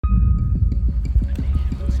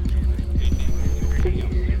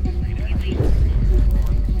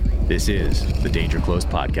This is the Danger Close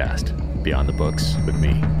podcast, Beyond the Books with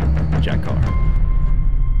me, Jack Carr.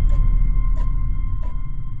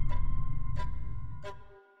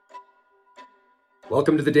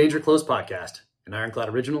 Welcome to the Danger Close podcast, an Ironclad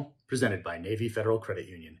original presented by Navy Federal Credit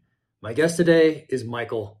Union. My guest today is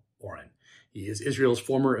Michael Oren. He is Israel's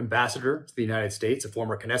former ambassador to the United States, a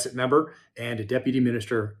former Knesset member, and a deputy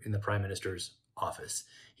minister in the Prime Minister's office.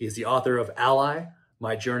 He is the author of Ally,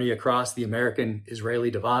 My Journey Across the American-Israeli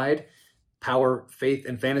Divide, Power, Faith,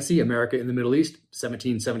 and Fantasy, America in the Middle East,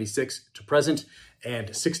 1776 to present,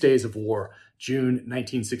 and 6 Days of War, June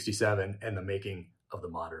 1967, and the Making of the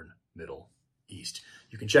Modern Middle East.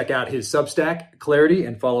 You can check out his Substack, Clarity,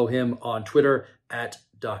 and follow him on Twitter at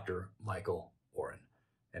Dr. Michael Oren.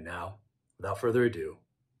 And now, without further ado,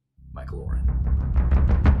 Michael Oren.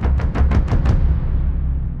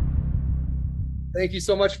 Thank you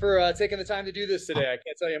so much for taking the time to do this today. I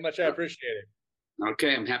can't tell you how much I appreciate it.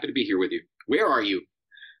 Okay, I'm happy to be here with you. Where are you?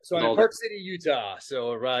 So I'm in Park City, Utah,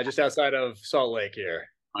 so just outside of Salt Lake here.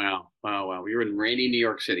 Wow. We're in rainy New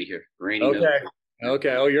York City here. Rainy.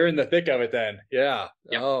 Okay. Oh, you're in the thick of it then. Yeah.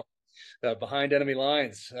 Yep. Oh, behind enemy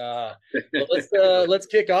lines. Let's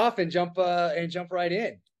kick off and jump right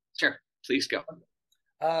in. Sure. Please go.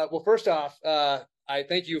 Well, first off, I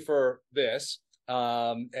thank you for this.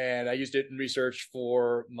 And I used it in research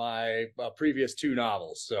for my previous two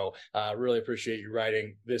novels. So I really appreciate you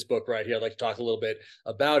writing this book right here. I'd like to talk a little bit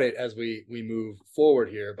about it as we move forward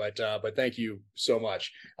here. But thank you so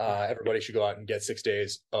much. Everybody should go out and get 6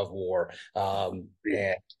 Days of War. And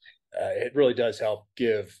it really does help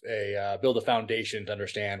build a foundation to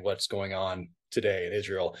understand what's going on today in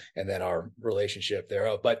Israel and then our relationship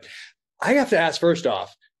thereof. But I have to ask first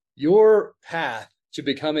off, your path to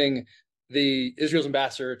becoming the Israel's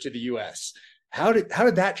ambassador to the U.S. How did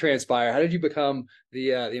that transpire? How did you become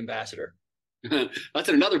the ambassador? That's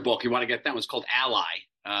in another book. You want to get that one's called Ally,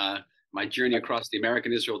 My Journey Across the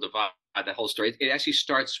American-Israel Divide. That whole story. It actually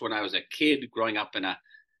starts when I was a kid growing up in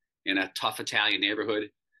a tough Italian neighborhood,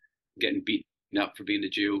 getting beaten up for being a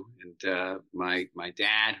Jew. And my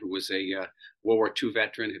dad, who was a World War II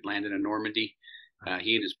veteran, had landed in Normandy.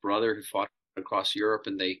 He and his brother had fought across Europe,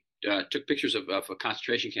 and they took pictures of a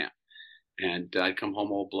concentration camp. And I'd come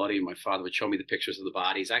home all bloody, and my father would show me the pictures of the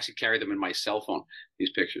bodies. I actually carried them in my cell phone, these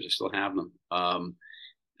pictures. I still have them.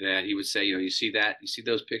 That he would say, you see that? You see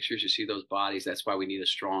those pictures? You see those bodies? That's why we need a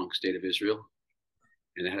strong state of Israel.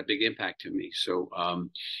 And it had a big impact to me. So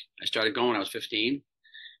I started going when I was 15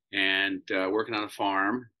 and working on a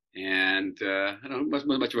farm. And I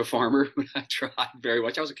wasn't much of a farmer, but I tried very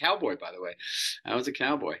much. I was a cowboy, by the way. I was a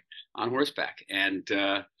cowboy on horseback.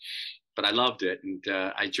 But I loved it. And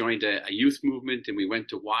I joined a youth movement, and we went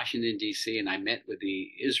to Washington, D.C., and I met with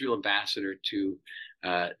the Israel ambassador to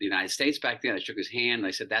the United States back then. I shook his hand, and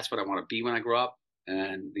I said, that's what I want to be when I grow up.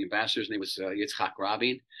 And the ambassador's name was Yitzhak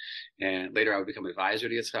Rabin. And later I would become advisor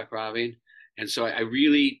to Yitzhak Rabin. And so I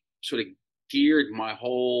really sort of geared my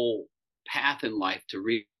whole path in life to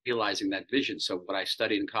realizing that vision. So what I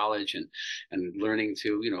studied in college and learning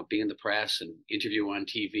to, be in the press and interview on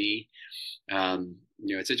TV,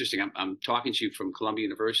 it's interesting. I'm talking to you from Columbia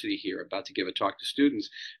University here, about to give a talk to students.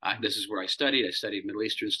 This is where I studied. I studied Middle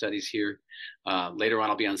Eastern studies here. Later on,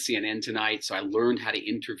 I'll be on CNN tonight. So I learned how to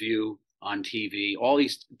interview on TV, all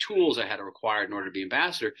these tools I had to acquire in order to be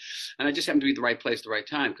ambassador. And I just happened to be at the right place at the right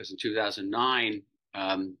time, because in 2009,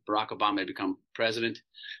 Barack Obama had become president,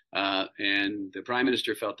 and the prime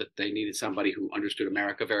minister felt that they needed somebody who understood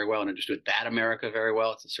America very well and understood that America very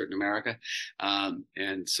well. It's a certain America.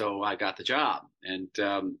 And so I got the job, and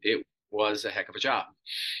it was a heck of a job.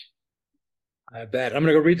 I bet. I'm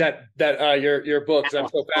going to go read your book, because I'm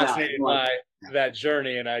so fascinated by that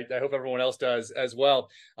journey, and I hope everyone else does as well.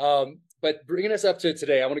 But bringing us up to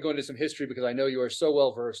today, I want to go into some history, because I know you are so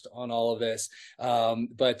well versed on all of this.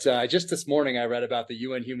 But just this morning, I read about the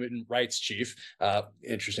UN Human Rights Chief,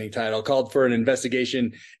 interesting title, called for an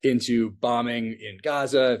investigation into bombing in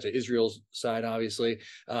Gaza, to Israel's side, obviously.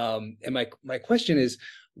 And my question is,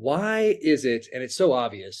 why is it, and it's so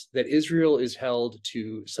obvious, that Israel is held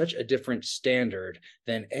to such a different standard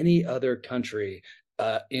than any other country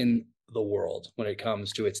in the world when it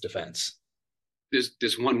comes to its defense?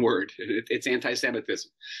 There's one word. It's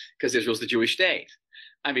anti-Semitism, because Israel's the Jewish state.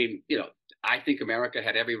 I mean, I think America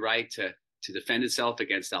had every right to defend itself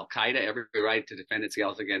against Al-Qaeda, every right to defend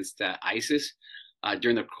itself against ISIS.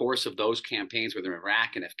 During the course of those campaigns, whether in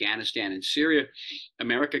Iraq and Afghanistan and Syria,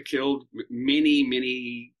 America killed many,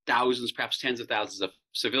 many thousands, perhaps tens of thousands of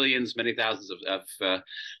civilians, many thousands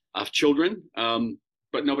of children,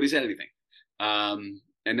 but nobody said anything.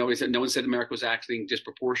 And no one said America was acting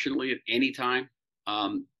disproportionately at any time.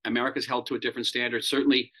 America's held to a different standard.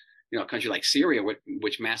 Certainly, a country like Syria,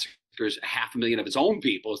 which massacres 500,000 of its own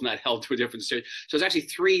people, is not held to a different standard. So there's actually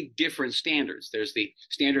three different standards. There's the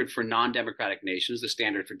standard for non-democratic nations, the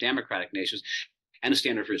standard for democratic nations, and the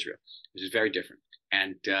standard for Israel, which is very different.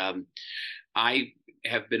 And I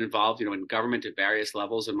have been involved, in government at various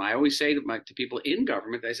levels. And I always say to people in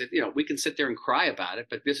government, I said, we can sit there and cry about it,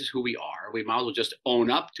 but this is who we are. We might as well just own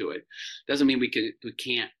up to it. Doesn't mean we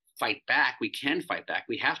can't fight back. We can fight back.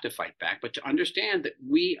 We have to fight back. But to understand that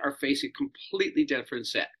we are facing a completely different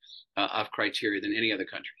set of criteria than any other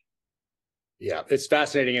country. Yeah, it's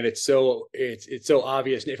fascinating, and it's so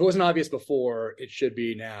obvious. If it wasn't obvious before, it should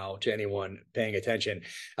be now to anyone paying attention.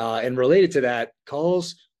 And related to that,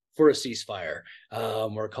 calls for a ceasefire,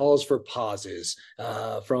 or calls for pauses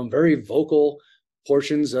from very vocal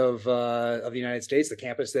portions of the United States, the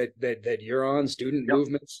campus that you're on, student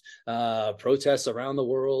movements, protests around the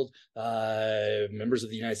world, members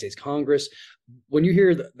of the United States Congress. When you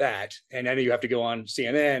hear that, and I know you have to go on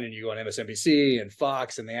CNN and you go on MSNBC and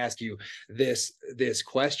Fox, and they ask you this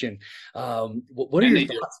question, what are your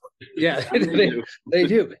thoughts? Yeah, they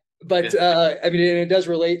do. But I mean, it does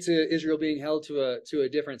relate to Israel being held to a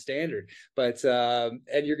different standard. But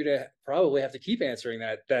and you're going to probably have to keep answering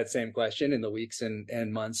that same question in the weeks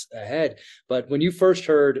and months ahead. But when you first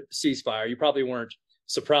heard ceasefire, you probably weren't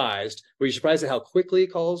surprised. Were you surprised at how quickly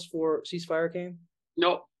calls for ceasefire came?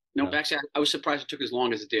 No. Actually, I was surprised it took as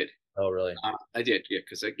long as it did. Oh, really? I did, yeah,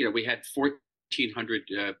 because we had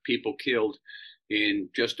 1,400 people killed in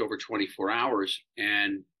just over 24 hours,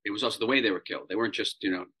 and it was also the way they were killed. They weren't just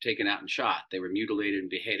taken out and shot. They were mutilated and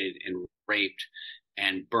beheaded and raped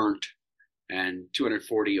and burnt, and over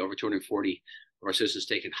 240 of our citizens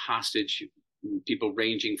taken hostage. People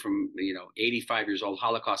ranging from 85 years old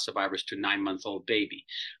Holocaust survivors to 9-month-old baby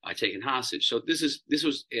taken hostage. So this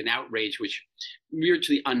was an outrage which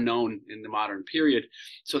virtually unknown in the modern period.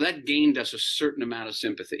 So that gained us a certain amount of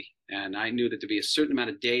sympathy, and I knew that there'd be a certain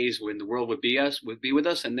amount of days when the world would be with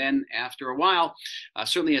us, and then after a while,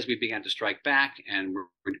 certainly as we began to strike back, and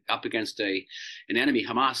we're up against an enemy,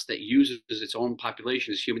 Hamas, that uses its own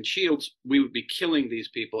population as human shields, we would be killing these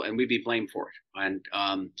people, and we'd be blamed for it.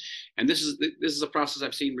 And this is a process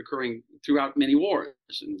I've seen recurring throughout many wars,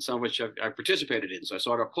 and some of which I've participated in. So I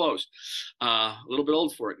saw it up close. A little bit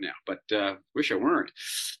old for it now, but wish I weren't.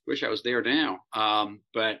 Wish I was there now.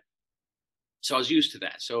 But so I was used to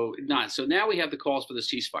that. So now we have the calls for the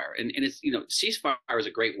ceasefire, and it's ceasefire is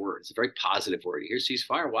a great word. It's a very positive word. You hear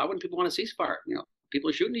ceasefire. Why wouldn't people want a ceasefire? People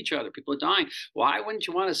are shooting each other. People are dying. Why wouldn't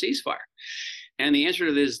you want a ceasefire? And the answer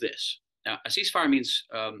to this is this. A ceasefire means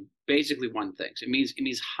basically one thing. It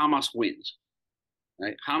means Hamas wins.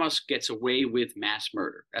 Right? Hamas gets away with mass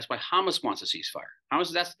murder. That's why Hamas wants a ceasefire.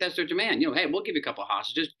 Hamas, that's their demand. Hey, we'll give you a couple of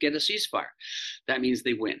hostages, get a ceasefire. That means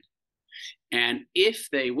they win. And if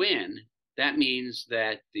they win, that means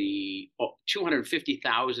that the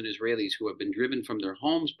 250,000 Israelis who have been driven from their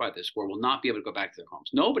homes by this war will not be able to go back to their homes.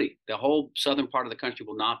 Nobody. The whole southern part of the country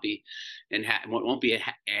will not be won't be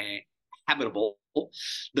habitable.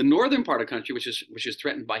 The northern part of the country, which is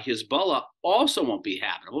threatened by Hezbollah, also won't be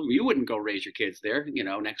habitable. You wouldn't go raise your kids there,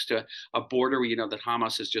 next to a border where that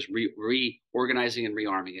Hamas is just reorganizing and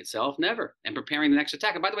rearming itself. Never. And preparing the next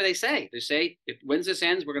attack. And by the way, they say if when this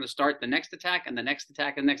ends, we're going to start the next attack and the next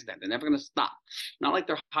attack and the next attack. They're never going to stop. Not like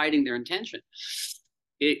they're hiding their intention.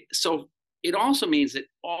 So it also means that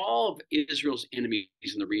all of Israel's enemies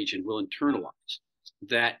in the region will internalize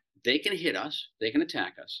that they can hit us, they can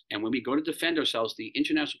attack us, and when we go to defend ourselves, the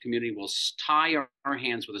international community will tie our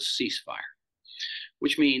hands with a ceasefire,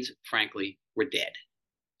 which means, frankly, we're dead.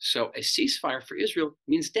 So a ceasefire for Israel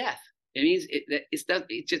means death. It means it's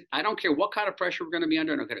just, I don't care what kind of pressure we're going to be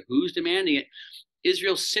under, I don't care who's demanding it.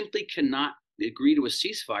 Israel simply cannot agree to a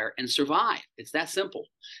ceasefire and survive. It's that simple.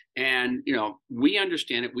 And we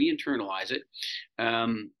understand it, we internalize it,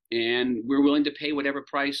 and we're willing to pay whatever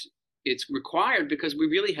price it's required because we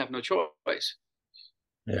really have no choice.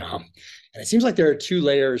 Yeah. And it seems like there are two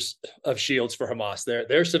layers of shields for Hamas.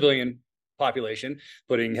 Their civilian population,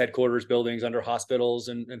 putting headquarters buildings under hospitals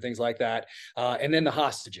and things like that. And then the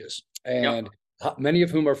hostages. And many of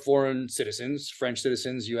whom are foreign citizens, French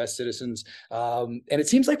citizens, U.S. citizens. And it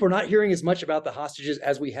seems like we're not hearing as much about the hostages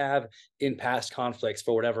as we have in past conflicts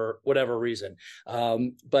for whatever reason.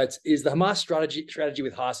 But is the Hamas strategy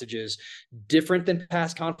with hostages different than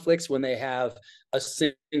past conflicts when they have a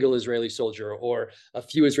single Israeli soldier or a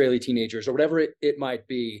few Israeli teenagers or whatever it might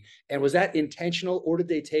be? And was that intentional, or did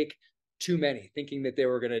they take too many, thinking that they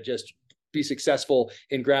were going to just be successful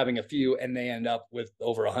in grabbing a few and they end up with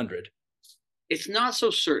over 100? It's not so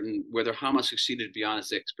certain whether Hamas succeeded beyond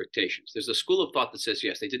its expectations. There's a school of thought that says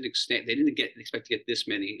yes, they didn't expect to get this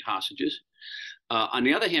many hostages. On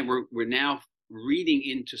the other hand, we're now reading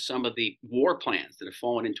into some of the war plans that have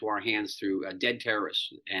fallen into our hands through dead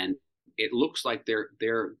terrorists, and it looks like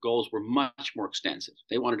their goals were much more extensive.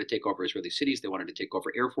 They wanted to take over Israeli cities. They wanted to take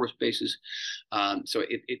over Air Force bases. So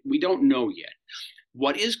we don't know yet.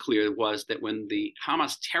 What is clear was that when the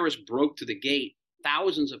Hamas terrorists broke through the gate,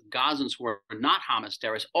 thousands of Gazans who are not Hamas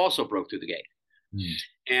terrorists also broke through the gate.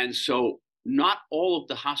 And so not all of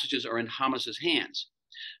the hostages are in Hamas's hands.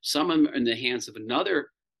 Some of them are in the hands of another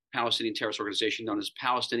Palestinian terrorist organization known as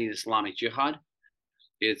Palestinian Islamic Jihad.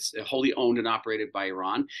 It's wholly owned and operated by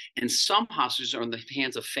Iran. And some hostages are in the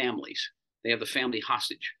hands of families. They have the family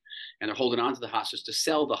hostage, and they're holding on to the hostage to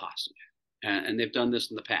sell the hostage. And they've done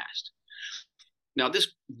this in the past. Now, this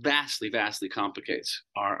vastly, vastly complicates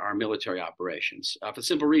our military operations for the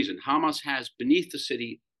simple reason. Hamas has beneath the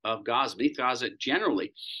city of Gaza, beneath Gaza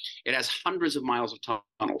generally, it has hundreds of miles of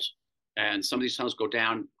tunnels. And some of these tunnels go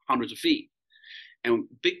down hundreds of feet. And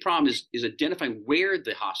big problem is identifying where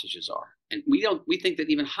the hostages are. And we think that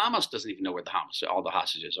even Hamas doesn't even know where all the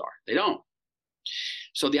hostages are. They don't.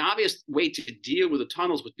 So the obvious way to deal with the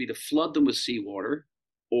tunnels would be to flood them with seawater,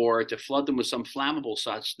 or to flood them with some flammable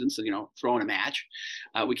substance, throw in a match.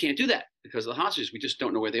 We can't do that because of the hostages. We just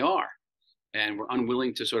don't know where they are. And we're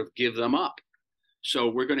unwilling to sort of give them up. So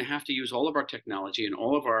we're going to have to use all of our technology and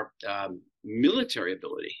all of our military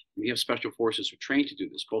ability. We have special forces who are trained to do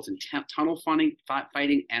this, both in tunnel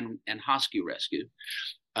fighting and rescue,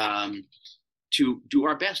 to do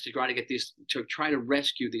our best to try to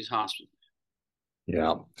rescue these hostages.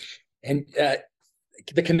 Yeah. And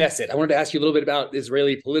the Knesset. I wanted to ask you a little bit about the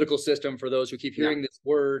Israeli political system for those who keep hearing this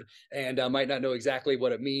word and might not know exactly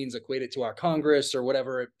what it means, equate it to our Congress or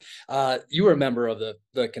whatever. You were a member of the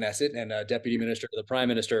Knesset and a deputy minister to the prime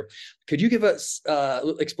minister. Could you give us,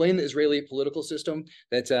 explain the Israeli political system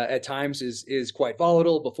that at times is quite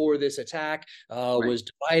volatile? Before this attack was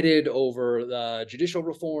divided over judicial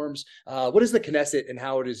reforms. What is the Knesset and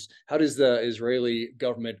how does the Israeli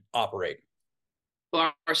government operate?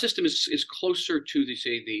 Well, our system is closer to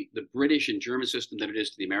the British and German system than it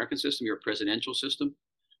is to the American system. You're a presidential system.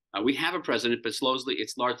 We have a president, but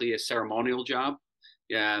it's largely a ceremonial job.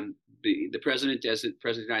 The president, as the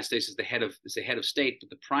president of the United States, is the head of state, but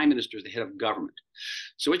the prime minister is the head of government.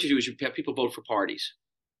 So what you do is you have people vote for parties.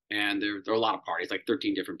 And there are a lot of parties, like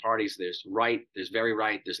 13 different parties. There's right, there's very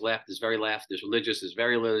right, there's left, there's very left, there's religious, there's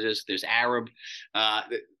very religious, there's Arab,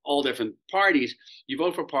 all different parties. You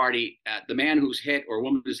vote for a party. The man who's head or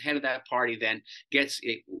woman who's head of that party then gets,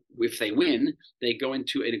 if they win, they go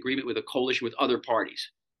into an agreement with a coalition with other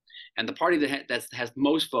parties. And the party that has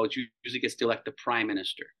most votes usually gets to elect the prime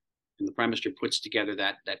minister. And the prime minister puts together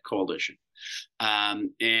that coalition.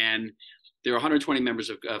 And there are 120 members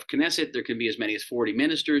of Knesset. There can be as many as 40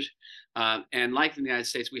 ministers. And like in the United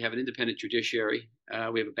States, we have an independent judiciary.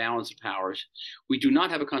 We have a balance of powers. We do not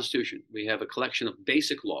have a constitution. We have a collection of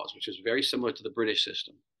basic laws, which is very similar to the British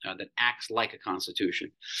system, that acts like a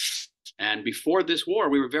constitution. And before this war,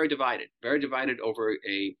 we were very divided over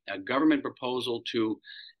a government proposal to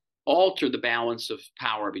alter the balance of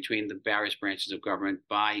power between the various branches of government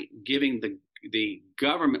by giving the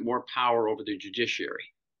government more power over the judiciary.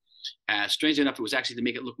 Strangely enough, it was actually to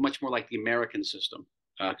make it look much more like the American system.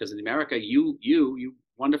 Because in America, you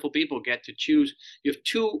wonderful people get to choose. You have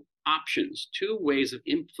two options, two ways of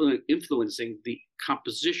influencing the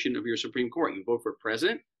composition of your Supreme Court. You vote for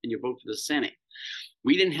president and you vote for the Senate.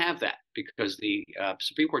 We didn't have that because the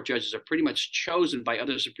Supreme Court judges are pretty much chosen by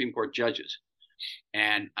other Supreme Court judges.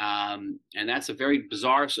 And that's a very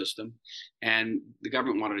bizarre system. And the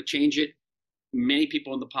government wanted to change it. Many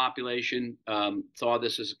people in the population saw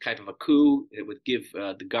this as a type of a coup. It would give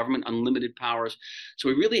the government unlimited powers. So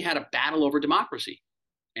we really had a battle over democracy.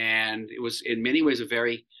 And it was in many ways a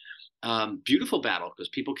very beautiful battle because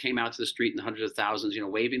people came out to the street in the hundreds of thousands,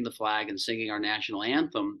 waving the flag and singing our national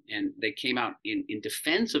anthem. And they came out in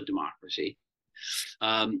defense of democracy.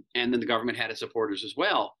 And then the government had its supporters as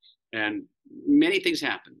well. And many things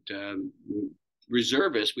happened.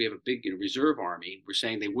 Reservists, we have a big reserve army, were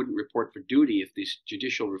saying they wouldn't report for duty if these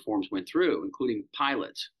judicial reforms went through, including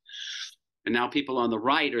pilots. And now people on the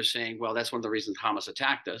right are saying, well, that's one of the reasons Hamas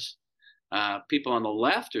attacked us. People on the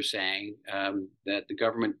left are saying that the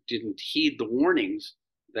government didn't heed the warnings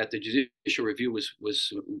that the judicial review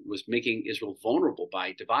was making Israel vulnerable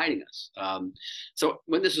by dividing us. So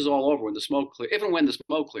when this is all over, when the smoke clears, even when the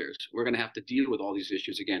smoke clears, we're going to have to deal with all these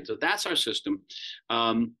issues again. So that's our system.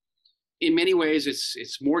 In many ways,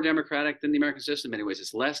 it's more democratic than the American system. In many ways,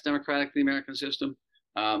 it's less democratic than the American system.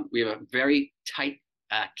 We have a very tight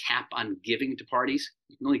cap on giving to parties.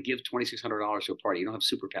 You can only give $2,600 to a party. You don't have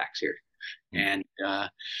super PACs here. And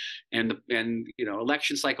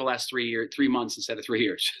election cycle lasts 3 months instead of 3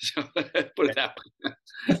 years. So put it that way.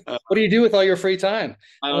 What do you do with all your free time?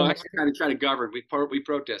 I try to govern. We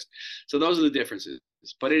protest. So those are the differences.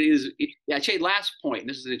 But I'd say last point, and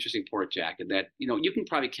this is an interesting point, Jack, and that you can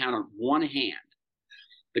probably count on one hand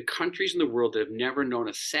the countries in the world that have never known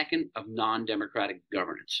a second of non-democratic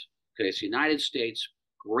governance. Okay, it's the United States,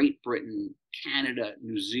 Great Britain, Canada,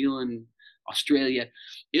 New Zealand, Australia.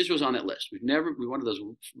 Israel's on that list. We're one of those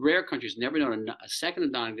rare countries never known a second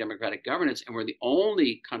of non-democratic governance, and we're the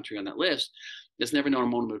only country on that list that's never known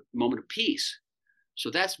a moment of peace. So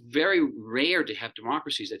that's very rare to have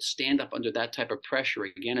democracies that stand up under that type of pressure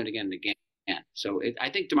again and again and again. So I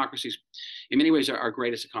think democracies, in many ways, are our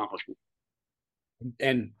greatest accomplishment.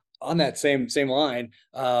 And on that same line,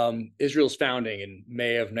 Israel's founding in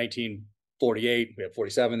May of 1948, we have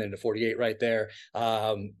 47, then to 48 right there,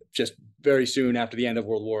 just very soon after the end of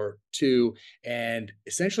World War II. And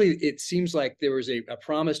essentially, it seems like there was a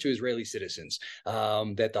promise to Israeli citizens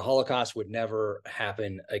that the Holocaust would never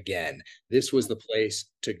happen again. This was the place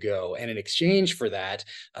to go. And in exchange for that,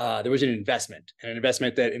 there was an investment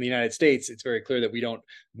that in the United States, it's very clear that we don't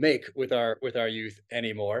make with our youth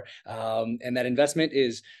anymore. And that investment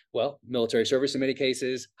is, well, military service in many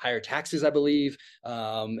cases, higher taxes, I believe,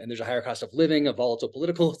 and there's a higher cost of living, a volatile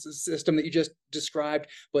political system that you just described.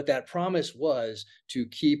 But that promise was to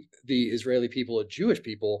keep the Israeli people, Jewish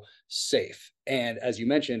people, safe. And as you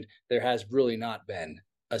mentioned, there has really not been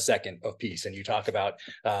a second of peace. And you talk about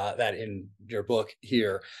that in your book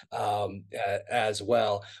here as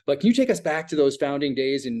well. But can you take us back to those founding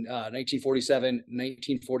days in 1947,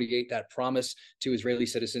 1948, that promise to Israeli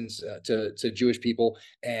citizens, to Jewish people,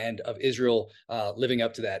 and of Israel living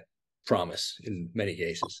up to that promise in many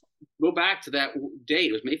cases? Go back to that date.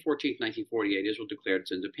 It was May 14th, 1948. Israel declared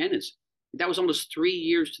its independence. That was almost 3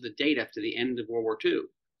 years to the date after the end of World War II.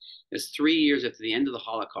 It's 3 years after the end of the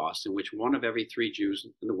Holocaust, in which one of every 3 Jews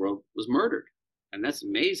in the world was murdered. And that's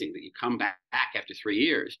amazing that you come back after 3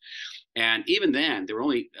 years. And even then, there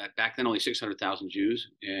were back then only 600,000 Jews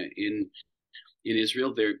in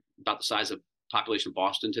Israel. They're about the size of the population of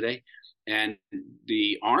Boston today. And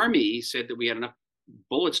the army said that we had enough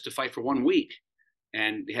bullets to fight for 1 week.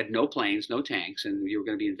 And they had no planes, no tanks, and we were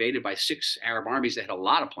going to be invaded by 6 Arab armies that had a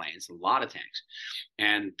lot of planes, a lot of tanks.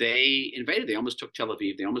 And they invaded. They almost took Tel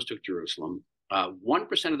Aviv. They almost took Jerusalem.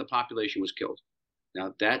 1% of the population was killed.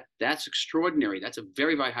 Now, that's extraordinary. That's a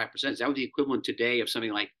very, very high percentage. That would be equivalent today of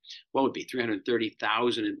something like, what would be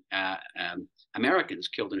 330,000 Americans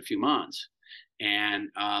killed in a few months.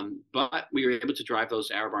 But we were able to drive those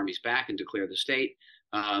Arab armies back and declare the state.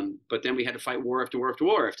 But then we had to fight war after war after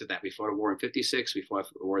war after that. We fought a war in 56, we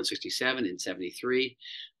fought a war in 67, in 73,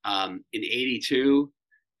 in 82,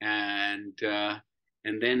 and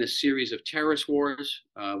then a series of terrorist wars,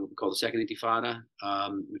 what we call the Second Intifada,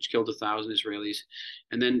 which killed 1,000 Israelis,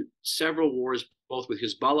 and then several wars, both with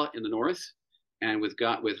Hezbollah in the north and with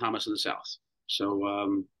Hamas in the south. So,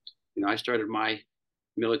 I started my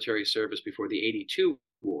military service before the 82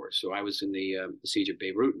 wars. So I was in the siege of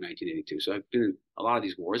Beirut in 1982. So I've been in a lot of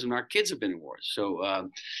these wars, and our kids have been in wars. So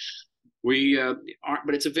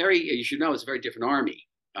but it's you should know, it's a very different army.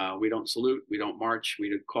 We don't salute, we don't march,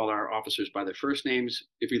 we call our officers by their first names.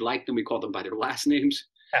 If we like them, we call them by their last names.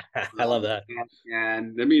 I love that.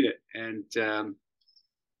 And I mean it. And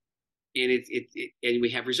we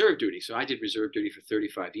have reserve duty. So I did reserve duty for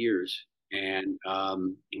 35 years, and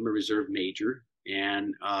I'm a reserve major,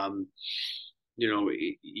 and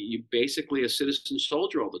you basically a citizen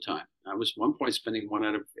soldier all the time. I was at one point spending 1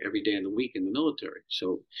 out of every day in the week in the military.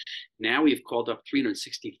 So now we've called up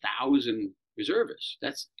 360,000 reservists.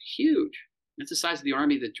 That's huge. That's the size of the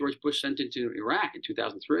army that George Bush sent into Iraq in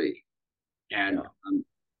 2003. And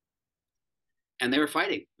and they were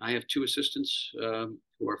fighting. I have 2 assistants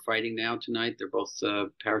who are fighting now tonight. They're both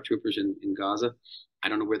paratroopers in Gaza. I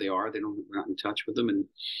don't know where they are. We're not in touch with them. And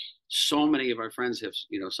so many of our friends have,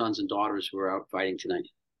 sons and daughters who are out fighting tonight.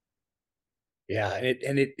 Yeah,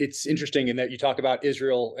 and it's interesting in that you talk about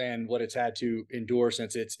Israel and what it's had to endure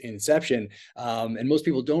since its inception, and most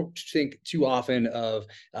people don't think too often of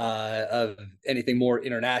anything more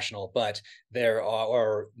international. But there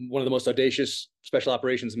are one of the most audacious special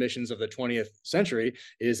operations missions of the 20th century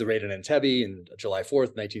is the raid on Entebbe in July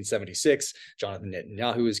 4th, 1976. Jonathan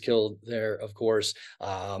Netanyahu is killed there, of course.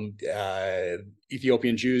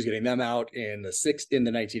 Ethiopian Jews, getting them out in the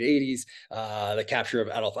 1980s. The capture of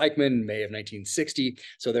Adolf Eichmann, May of 1960.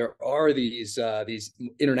 So there are these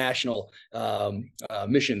international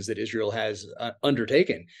missions that Israel has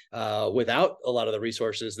undertaken without a lot of the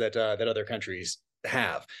resources that other countries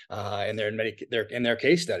have, and they're in their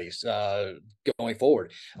case studies going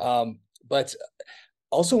forward. But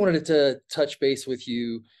also wanted to touch base with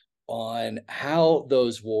you on how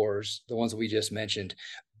those wars, the ones that we just mentioned,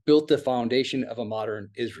 built the foundation of a modern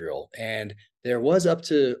Israel. And there was, up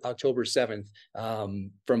to October 7th,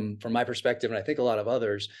 from my perspective, and I think a lot of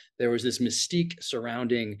others, there was this mystique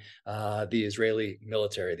surrounding the Israeli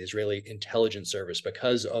military, the Israeli intelligence service,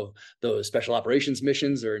 because of those special operations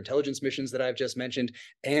missions or intelligence missions that I've just mentioned,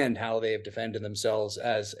 and how they have defended themselves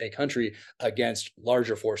as a country against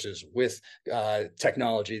larger forces with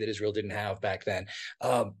technology that Israel didn't have back then.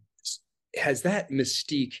 Has that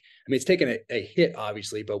mystique, I mean, it's taken a hit,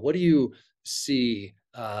 obviously, but what do you see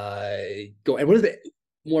go, and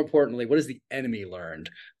more importantly, what has the enemy learned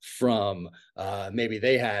from maybe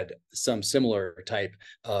they had some similar type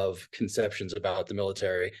of conceptions about the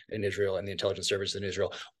military in Israel and the intelligence service in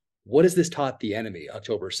Israel? What has this taught the enemy,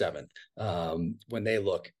 October 7th, when they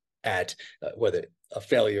look at whether a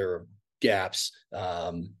failure, gaps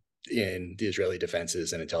in the Israeli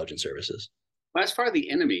defenses and intelligence services? Well, as far as the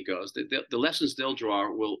enemy goes, the lessons they'll draw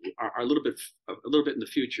are a little bit in the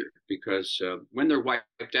future, because when they're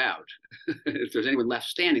wiped out, if there's anyone left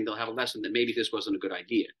standing, they'll have a lesson that maybe this wasn't a good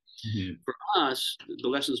idea. Mm-hmm. For us, the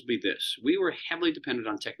lessons will be this: we were heavily dependent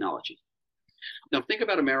on technology. Now, think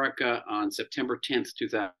about America on September 10th,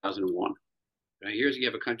 2001. Here's you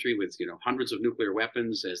have a country with hundreds of nuclear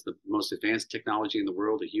weapons, as the most advanced technology in the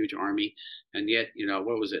world, a huge army, and yet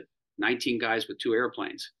what was it? 19 guys with 2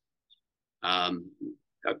 airplanes.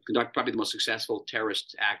 Conduct probably the most successful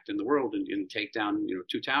terrorist act in the world, and take down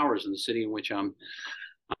 2 towers in the city in which I'm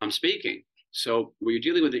speaking. So we're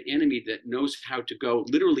dealing with an enemy that knows how to go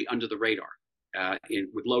literally under the radar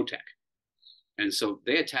with low tech, and so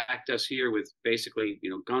they attacked us here with basically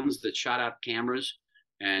guns that shot out cameras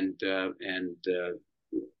and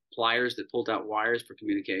pliers that pulled out wires for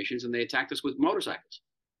communications, and they attacked us with motorcycles,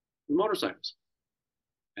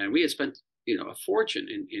 and we had spent a fortune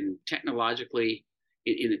in technologically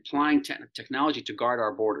in applying technology to guard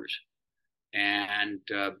our borders, and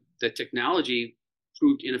the technology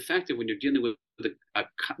proved ineffective when you're dealing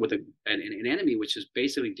with an enemy which is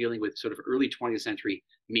basically dealing with sort of early 20th century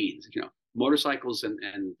means, motorcycles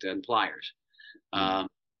and pliers, and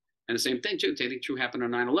the same thing happened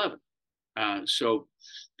on 9/11. So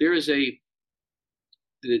there is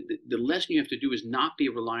the lesson you have to do is not be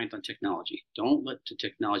reliant on technology. Don't let the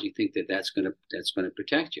technology think that that's going to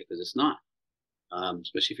protect you, because it's not.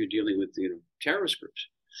 Especially if you're dealing with terrorist groups,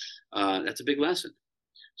 that's a big lesson.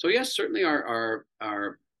 So yes, certainly our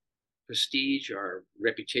prestige, our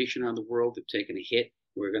reputation on the world have taken a hit.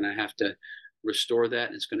 We're going to have to restore that,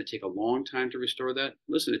 and it's going to take a long time to restore that.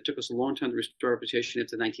 Listen, it took us a long time to restore our reputation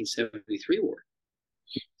after the 1973 war.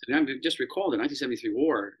 So now, just recall the 1973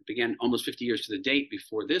 war began almost 50 years to the date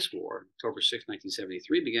before this war. October 6,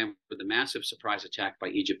 1973 began with a massive surprise attack by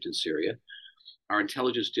Egypt and Syria. Our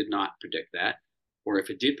intelligence did not predict that, or if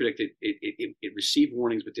it did predict it, it received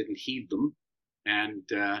warnings but didn't heed them, and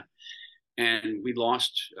we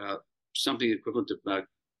lost something equivalent to about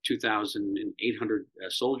 2,800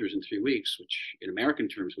 soldiers in 3 weeks, which in American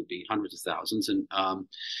terms would be hundreds of thousands. And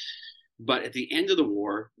but at the end of the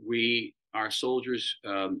war, our soldiers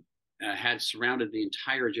had surrounded the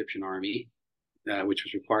entire Egyptian army, which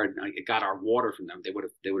was required. It got our water from them. They would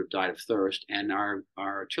have died of thirst. And our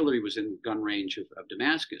artillery was in gun range of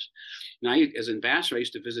Damascus. Now, as an ambassador, I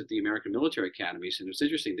used to visit the American military academies, and it was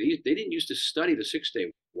interesting. They didn't used to study the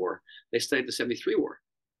 6-day war. They studied the 73 war,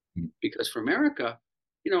 because for America,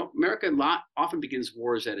 America often begins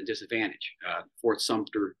wars at a disadvantage. Fort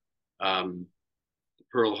Sumter,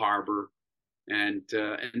 Pearl Harbor. And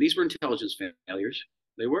these were intelligence failures.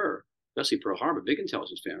 They were, especially Pearl Harbor, big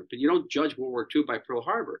intelligence failure. But you don't judge World War II by Pearl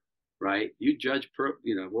Harbor, right? You judge World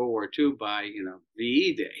War II by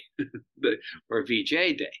VE Day or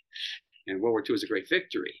VJ Day, and World War II is a great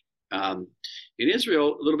victory. In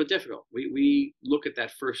Israel, a little bit difficult. We look at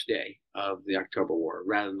that first day of the October War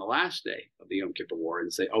rather than the last day of the Yom Kippur War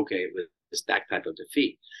and say, okay, it's that type of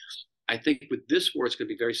defeat. I think with this war, it's going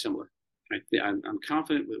to be very similar. I'm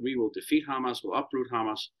confident that we will defeat Hamas, we'll uproot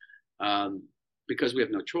Hamas, because we have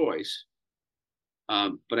no choice.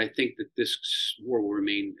 But I think that this war will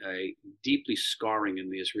remain deeply scarring in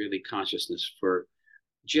the Israeli consciousness for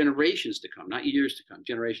generations to come, not years to come,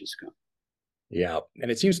 generations to come. Yeah. And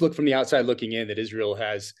it seems to look from the outside looking in that Israel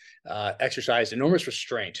has exercised enormous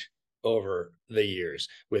restraint over the years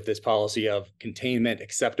with this policy of containment,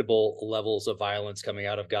 acceptable levels of violence coming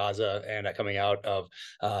out of Gaza and coming out of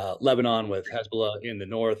Lebanon with Hezbollah in the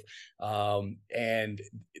north. And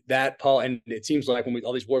it seems like when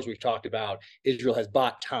all these wars we've talked about, Israel has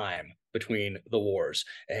bought time between the wars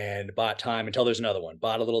and bought time until there's another one,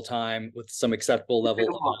 bought a little time with some acceptable level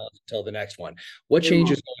of violence until the next one. What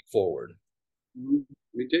changes going forward?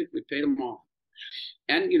 We did. We paid them all.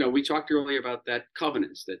 And, we talked earlier about that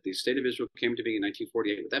covenants that the state of Israel came to be in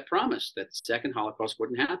 1948 with that promise that the second Holocaust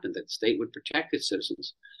wouldn't happen, that the state would protect its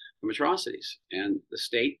citizens from atrocities. And the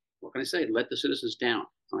state, what can I say, let the citizens down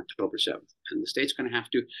on October 7th. And the state's going to have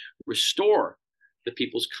to restore the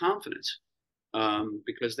people's confidence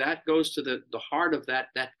because that goes to the heart of that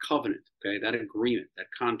covenant, okay, that agreement, that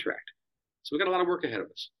contract. So we got a lot of work ahead of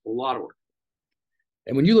us, a lot of work.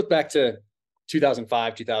 And when you look back to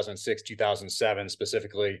 2005, 2006, 2007,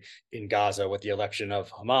 specifically in Gaza with the election of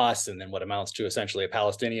Hamas, and then what amounts to essentially a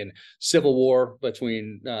Palestinian civil war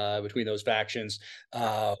between those factions.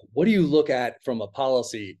 What do you look at from a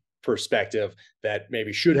policy perspective that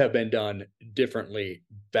maybe should have been done differently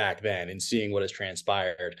back then, and seeing what has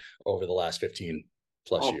transpired over the last 15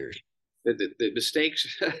 plus years? The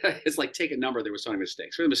mistakes, it's like take a number. There were so many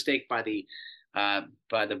mistakes. There was a mistake by the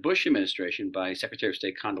Bush administration, by Secretary of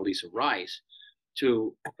State Condoleezza Rice,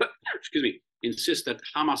 to insist that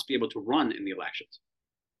Hamas be able to run in the elections.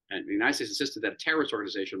 And the United States insisted that a terrorist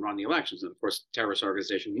organization run the elections. And of course, the terrorist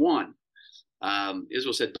organization won.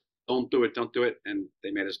 Israel said, don't do it, and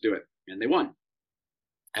they made us do it, and they won.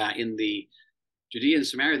 In the Judea and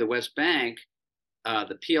Samaria, the West Bank,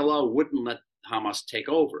 the PLO wouldn't let Hamas take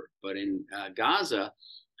over. But in Gaza,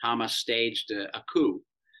 Hamas staged a coup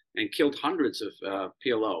and killed hundreds of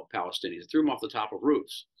PLO Palestinians, threw them off the top of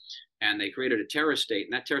roofs. And they created a terrorist state,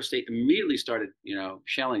 and that terrorist state immediately started,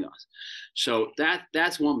 shelling us. So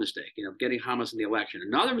that's one mistake, getting Hamas in the election.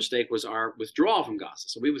 Another mistake was our withdrawal from Gaza.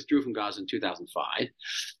 So we withdrew from Gaza in 2005.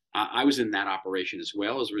 I was in that operation as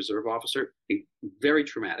well as a reserve officer. Very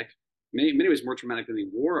traumatic. Many ways more traumatic than the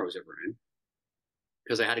war I was ever in,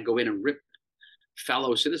 because I had to go in and rip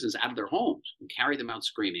fellow citizens out of their homes and carry them out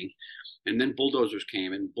screaming. And then bulldozers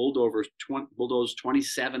came and bulldozed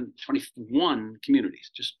 21 communities,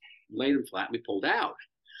 just laid them flat, and we pulled out.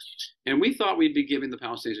 And we thought we'd be giving the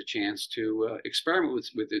Palestinians a chance to experiment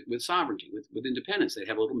with sovereignty, with independence. They'd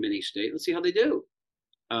have a little mini state. Let's see how they do.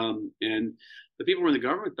 And the people who were in the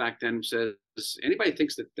government back then said, anybody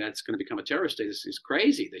thinks that that's going to become a terrorist state is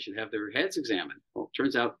crazy. They should have their heads examined. Well, it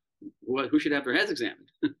turns out, who should have their heads examined?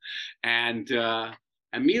 And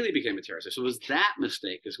immediately became a terrorist state. So it was that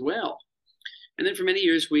mistake as well. And then for many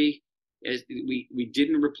years, we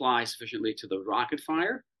didn't reply sufficiently to the rocket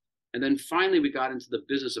fire. And then finally, we got into the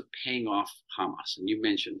business of paying off Hamas. And you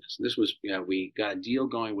mentioned this. And this was, we got a deal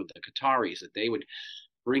going with the Qataris that they would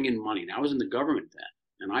bring in money. And I was in the government then,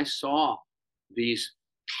 and I saw these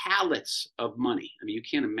pallets of money. I mean, you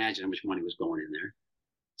can't imagine how much money was going in there.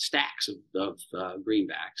 Stacks of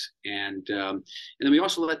greenbacks. And then we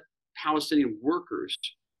also let Palestinian workers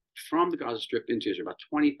from the Gaza Strip into Israel, about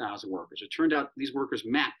 20,000 workers. It turned out these workers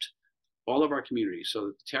mapped all of our communities. So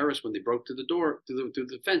the terrorists, when they broke through the door, through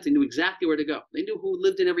the fence, they knew exactly where to go. They knew who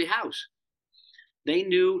lived in every house. They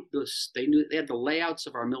knew they had the layouts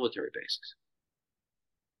of our military bases.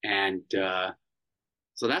 And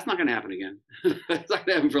so that's not going to happen again. It's not going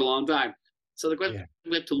to happen for a long time. So the question,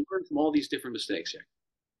 we have to learn from all these different mistakes here.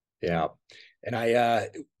 Yeah. And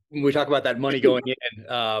when we talk about that money going in,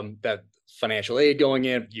 that financial aid going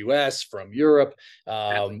in, U.S. from Europe,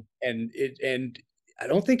 and I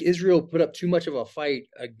don't think Israel put up too much of a fight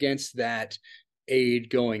against that aid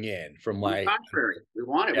going in. From my contrary, we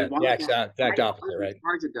wanted the exact opposite, right?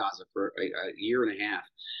 Charge of Gaza for a year and a half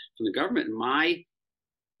from the government. And my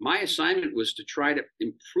assignment was to try to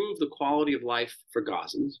improve the quality of life for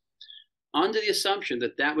Gazans, under the assumption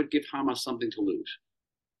that that would give Hamas something to lose.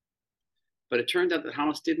 But it turned out that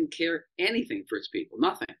Hamas didn't care anything for its people,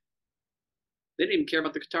 nothing. They didn't even care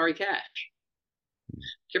about the Qatari cash. They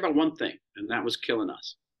cared about one thing, and that was killing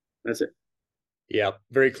us. That's it. Yeah,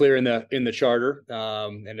 very clear in the charter.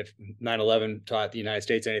 And if 9/11 taught the United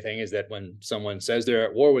States anything, is that when someone says they're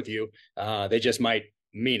at war with you, they just might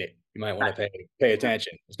mean it. You might want to pay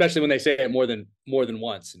attention, especially when they say it more than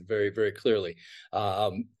once and very, very clearly.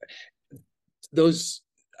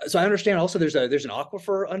 So I understand also there's an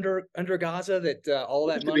aquifer under Gaza that all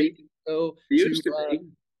that money go used to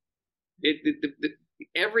be.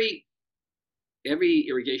 every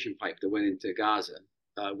irrigation pipe that went into Gaza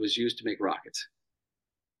was used to make rockets,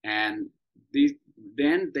 and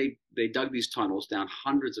then they dug these tunnels down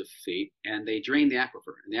hundreds of feet, and they drained the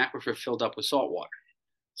aquifer, and the aquifer filled up with salt water.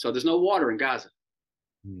 So there's no water in Gaza.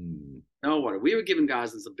 No water. We were giving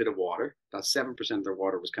Gazans a bit of water. About 7% of their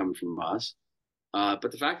water was coming from us.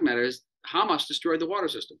 But the fact of the matter is, Hamas destroyed the water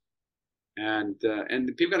system, and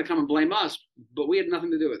people got to come and blame us, but we had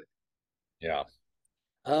nothing to do with it. Yeah.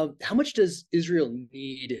 How much does Israel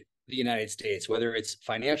need the United States, whether it's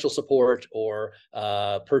financial support or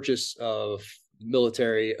purchase of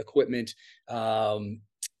military equipment?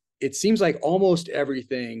 It seems like almost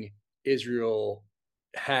everything Israel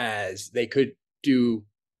has, they could do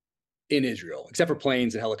in Israel, except for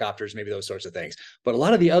planes and helicopters, maybe those sorts of things. But a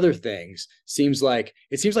lot of the other things seems like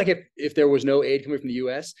if there was no aid coming from the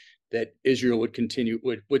U.S., that Israel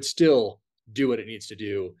would still do what it needs to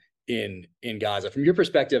do in Gaza. From your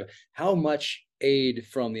perspective, how much aid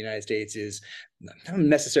from the United States is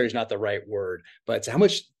necessary is not the right word, but how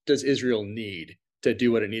much does Israel need to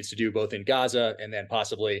do what it needs to do, both in Gaza and then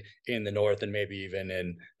possibly in the north and maybe even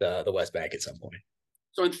in the West Bank at some point?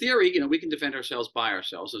 So in theory, we can defend ourselves by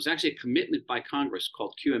ourselves. There's actually a commitment by Congress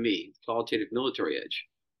called QME, Qualitative Military Edge,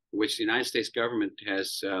 which the United States government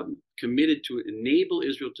has committed to enable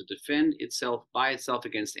Israel to defend itself by itself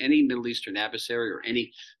against any Middle Eastern adversary or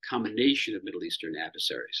any combination of Middle Eastern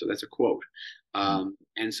adversaries. So that's a quote.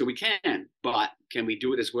 And so we can, but can we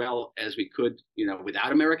do it as well as we could,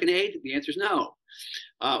 without American aid? The answer is no.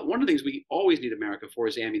 One of the things we always need America for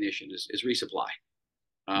is ammunition, is resupply.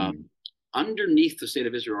 Underneath the state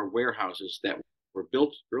of Israel are warehouses that were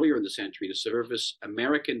built earlier in the century to service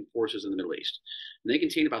American forces in the Middle East. And they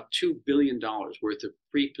contain about $2 billion worth of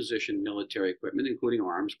pre-positioned military equipment, including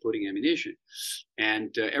arms, including ammunition.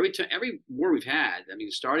 And every war we've had,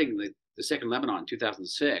 starting the Second Lebanon in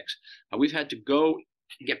 2006, we've had to go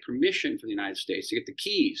get permission from the United States to get the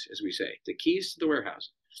keys, as we say, the keys to the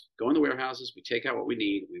warehouse. Go in the warehouses, we take out what we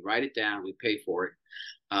need, we write it down, we pay for it.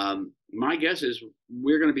 My guess is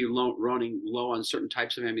we're going to be running low on certain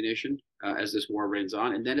types of ammunition as this war rains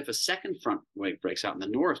on. And then if a second front wave breaks out in the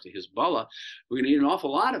north to Hezbollah, we're going to need an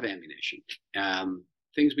awful lot of ammunition.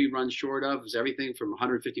 Things we run short of is everything from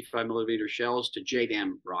 155 millimeter shells to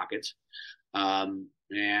JDAM rockets. And,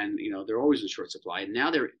 they're always in short supply. And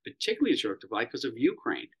now they're particularly in short supply because of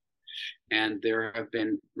Ukraine. And there have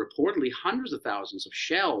been reportedly hundreds of thousands of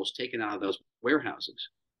shells taken out of those warehouses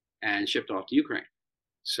and shipped off to Ukraine.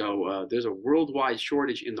 So there's a worldwide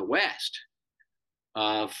shortage in the West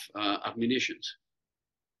of munitions.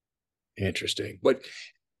 Interesting. But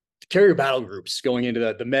carrier battle groups going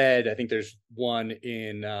into the Med, I think there's one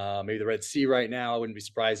in maybe the Red Sea right now. I wouldn't be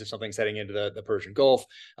surprised if something's heading into the Persian Gulf,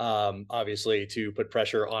 obviously to put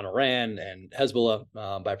pressure on Iran and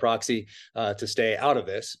Hezbollah by proxy to stay out of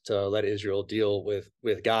this, to let Israel deal with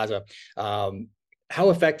Gaza. How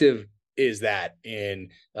effective is that in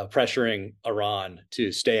pressuring Iran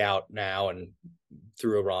to stay out now and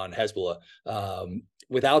through Iran, Hezbollah?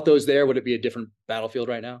 Without those there, would it be a different battlefield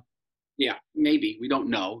right now? Yeah, maybe. We don't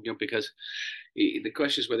know, because the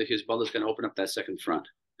question is whether Hezbollah is going to open up that second front.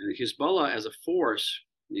 And Hezbollah as a force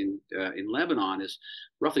in Lebanon is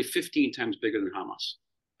roughly 15 times bigger than Hamas.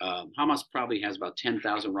 Hamas probably has about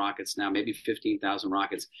 10,000 rockets now, maybe 15,000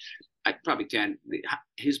 rockets. Probably 10.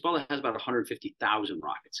 Hezbollah has about 150,000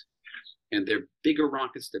 rockets. And they're bigger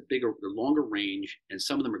rockets, they're longer range, and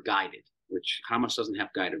some of them are guided, which Hamas doesn't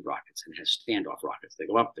have guided rockets and has standoff rockets. They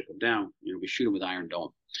go up, they go down, we shoot them with Iron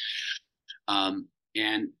Dome.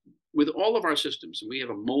 And with all of our systems, and we have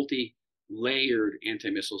a multi-layered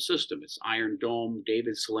anti-missile system. It's Iron Dome,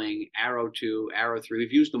 David Sling, Arrow 2, Arrow 3.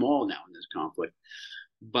 We've used them all now in this conflict.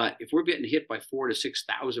 But if we're getting hit by 4,000 to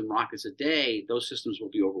 6,000 rockets a day, those systems will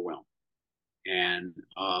be overwhelmed. And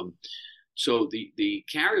so the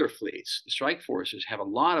carrier fleets, the strike forces, have a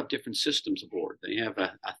lot of different systems aboard. They have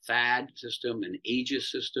a THAAD system, an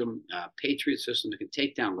Aegis system, a Patriot system that can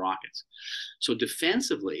take down rockets. So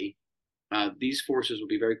defensively, these forces will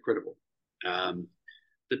be very critical.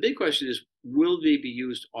 The big question is, will they be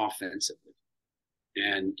used offensively?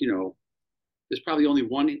 And, there's probably only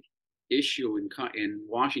one issue in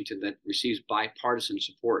Washington that receives bipartisan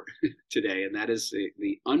support today, and that is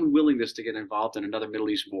the unwillingness to get involved in another Middle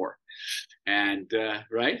East war. And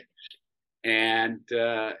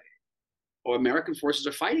American forces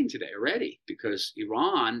are fighting today already because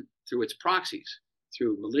Iran, through its proxies,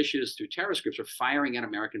 through militias, through terrorist groups, are firing at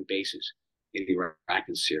American bases in Iraq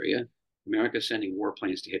and Syria. America is sending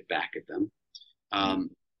warplanes to hit back at them.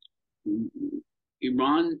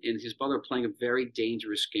 Iran and Hezbollah are playing a very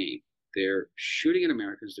dangerous game. They're shooting at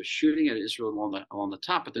Americans. They're shooting at Israel along the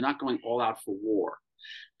top, but they're not going all out for war.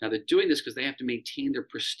 Now, they're doing this because they have to maintain their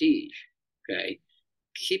prestige. Okay.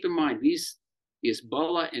 Keep in mind, these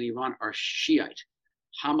Hezbollah and Iran are Shiite.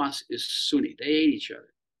 Hamas is Sunni. They hate each other.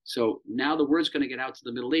 So now the word's going to get out to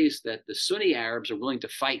the Middle East that the Sunni Arabs are willing to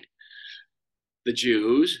fight the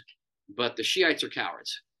Jews, but the Shiites are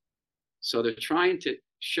cowards. So they're trying to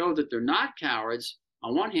show that they're not cowards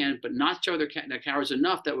on one hand, but not show they're cowards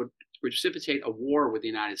enough that would precipitate a war with the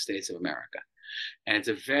United States of America. And it's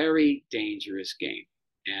a very dangerous game.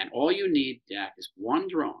 And all you need, Jack, is one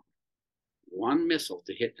drone, one missile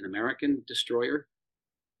to hit an American destroyer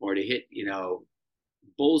or to hit,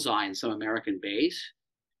 bullseye in some American base,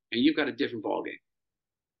 and you've got a different ballgame.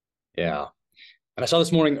 Yeah. And I saw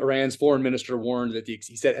this morning, Iran's foreign minister warned that he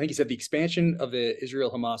said the expansion of the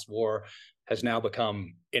Israel-Hamas war has now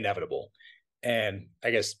become inevitable. And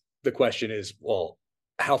I guess the question is, well,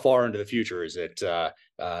 how far into the future is the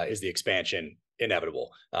expansion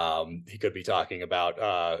inevitable? He could be talking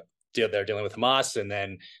about they're dealing with Hamas, and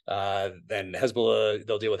then Hezbollah,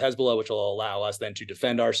 they'll deal with Hezbollah, which will allow us then to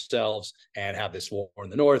defend ourselves and have this war in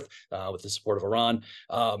the north with the support of Iran.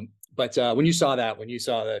 But when you saw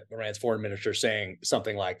that Iran's foreign minister saying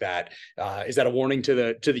something like that, is that a warning to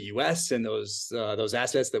the U.S. and those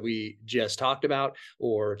assets that we just talked about,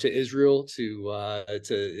 or to Israel to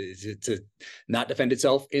not defend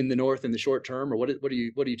itself in the north in the short term, or what do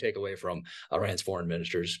you take away from Iran's foreign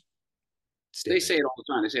minister's statement? They say it all the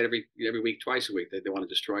time. They say it every week, twice a week, that they want to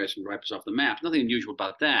destroy us and wipe us off the map. Nothing unusual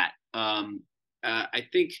about that. I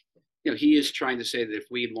think he is trying to say that if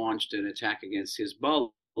we launched an attack against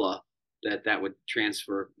Hezbollah, that would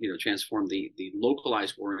transform the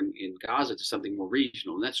localized war in Gaza to something more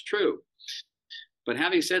regional, and that's true. But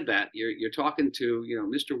having said that, you're talking to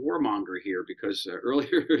Mr. Warmonger here, because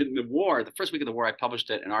earlier in the war, the first week of the war, I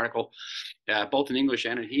published an article both in English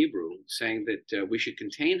and in Hebrew saying that we should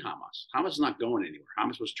contain Hamas. Hamas is not going anywhere.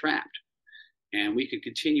 Hamas was trapped, and we could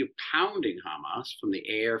continue pounding Hamas from the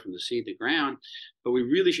air, from the sea, the ground, but we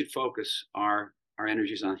really should focus our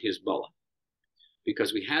energies on Hezbollah,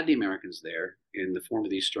 because we had the Americans there in the form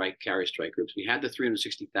of these carrier strike groups. We had the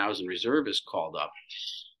 360,000 reservists called up,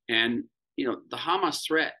 and the Hamas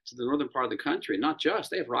threat to the northern part of the country, not just,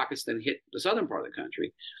 they have rockets that hit the southern part of the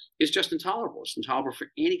country, is just intolerable. It's intolerable for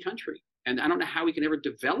any country. And I don't know how we can ever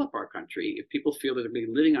develop our country if people feel that they're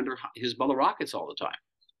being living under Hezbollah rockets all the time.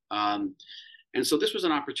 And so this was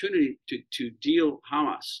an opportunity to deal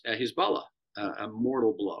Hezbollah a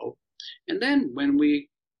mortal blow. And then when we,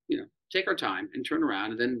 take our time and turn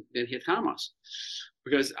around and then hit Hamas,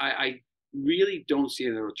 because I really don't see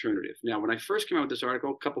an alternative. Now, when I first came out with this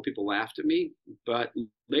article, a couple of people laughed at me, but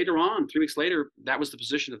later on, 3 weeks later, that was the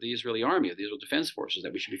position of the Israeli army, of the Israel Defense Forces,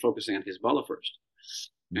 that we should be focusing on Hezbollah first.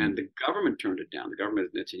 Mm-hmm. And the government turned it down. The government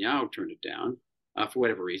of Netanyahu turned it down for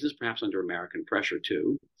whatever reasons, perhaps under American pressure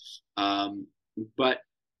too. But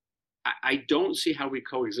I don't see how we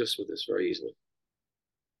coexist with this very easily.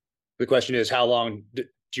 The question is, how long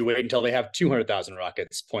do you wait until they have 200,000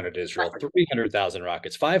 rockets pointed at Israel, 300,000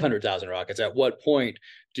 rockets, 500,000 rockets? At what point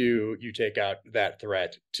do you take out that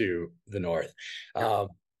threat to the north?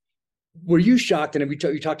 Were you shocked? And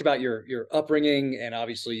you talked about your upbringing, and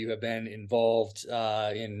obviously you have been involved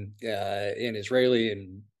in Israeli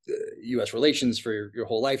and U.S. relations for your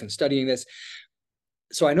whole life and studying this.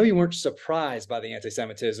 So I know you weren't surprised by the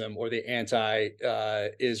anti-Semitism or the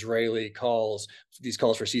anti-Israeli calls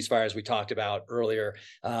for ceasefires we talked about earlier.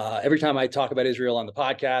 Every time I talk about Israel on the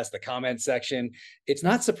podcast, the comment section, it's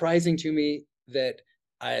not surprising to me that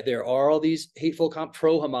there are all these hateful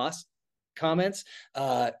pro-Hamas comments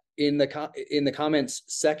in the comments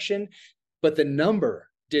section, but the number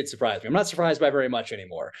did surprise me. I'm not surprised by very much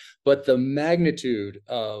anymore, but the magnitude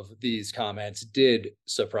of these comments did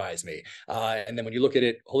surprise me. And then when you look at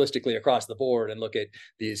it holistically across the board and look at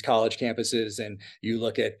these college campuses, and you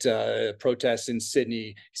look at protests in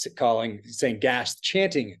Sydney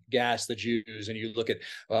chanting gas the Jews, and you look at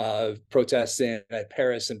protests in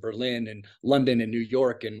Paris and Berlin and London and New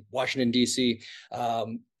York and Washington, D.C.,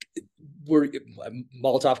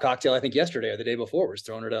 Molotov cocktail, I think yesterday or the day before, was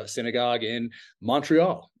thrown at a synagogue in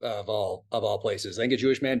Montreal, of all places. I think a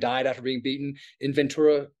Jewish man died after being beaten in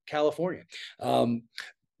Ventura, California.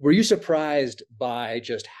 Were you surprised by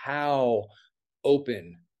just how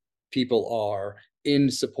open people are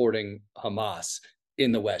in supporting Hamas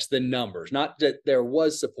in the West? The numbers, not that there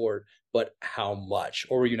was support, but how much?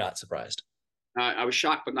 Or were you not surprised? I was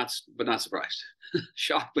shocked, but not surprised.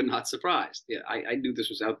 Shocked, but not surprised. Yeah, I knew this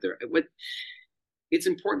was out there. It's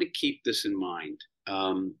important to keep this in mind.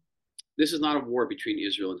 This is not a war between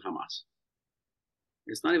Israel and Hamas.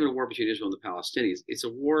 it's not even a war between Israel and the Palestinians. It's a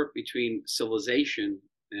war between civilization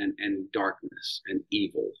and darkness and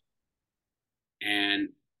evil. And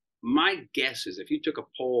my guess is if you took a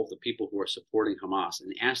poll of the people who are supporting Hamas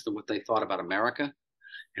and asked them what they thought about America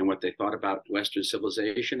and what they thought about Western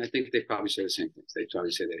civilization, I think they'd probably say the same things. They'd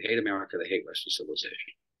probably say they hate America, they hate Western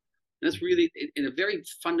civilization. And that's really, in a very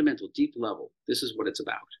fundamental, deep level, this is what it's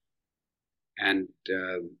about. And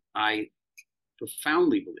I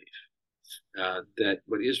profoundly believe that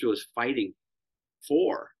what Israel is fighting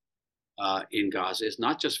for in Gaza is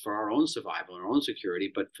not just for our own survival and our own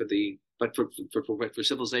security, but for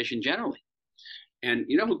civilization generally. And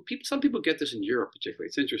some people get this in Europe particularly.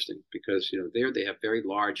 It's interesting because there they have very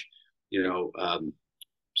large,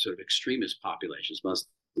 sort of extremist populations, Muslim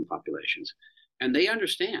populations, and they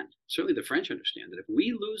understand. Certainly, the French understand that if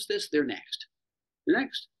we lose this, they're next. They're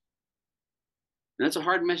next. And that's a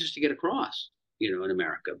hard message to get across, in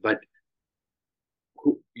America. But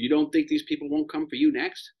you don't think these people won't come for you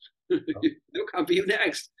next? They'll come for you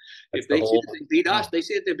next. If they see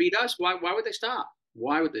that they beat us, why would they stop?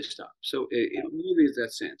 Why would they stop? So it really is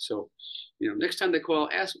that sense. So, next time they call,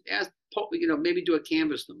 ask, maybe do a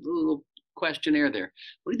canvas them, a little questionnaire there.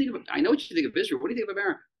 What do you think of? I know what you think of Israel. What do you think of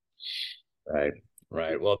America?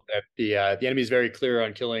 Right. Well, the enemy is very clear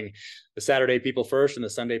on killing the Saturday people first and the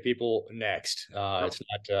Sunday people next.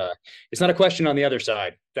 It's not a question on the other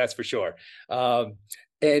side. That's for sure.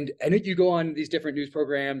 And I know you go on these different news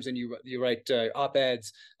programs and you write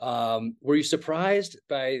op-eds. Were you surprised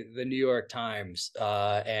by the New York Times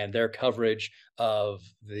and their coverage of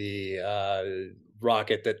the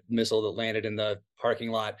missile that landed in the parking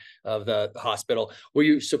lot of the hospital? Were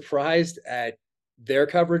you surprised at their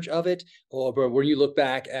coverage of it, or when you look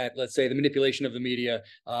back at, let's say, the manipulation of the media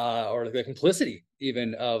or the complicity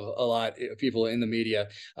even of a lot of people in the media?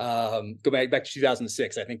 Go back to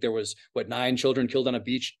 2006. I think there was 9 children killed on a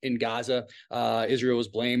beach in Gaza. Israel was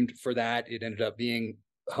blamed for that. It ended up being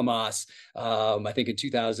Hamas. I think in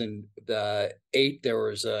 2008 there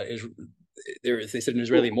was they said an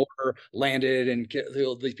Israeli mortar landed and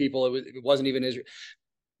killed these people. It wasn't even Israel.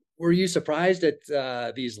 Were you surprised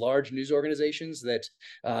at these large news organizations that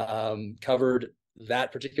covered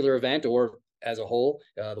that particular event, or as a whole,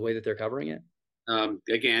 the way that they're covering it?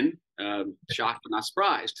 Again, shocked but not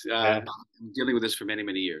surprised. I'm dealing with this for many,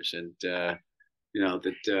 many years, and that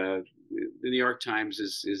the New York Times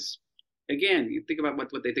is again. You think about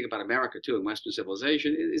what they think about America too, and Western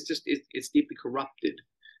civilization. It's deeply corrupted,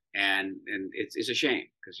 and it's a shame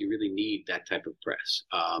because you really need that type of press.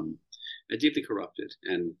 Deeply corrupted,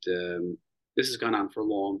 and this has gone on for a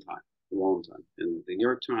long time. And the New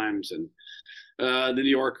York Times and the New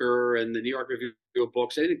Yorker and the New York Review of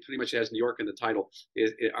Books, anything pretty much has New York in the title,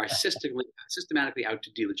 are systematically out to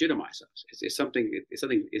delegitimize us. It's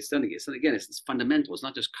fundamental. It's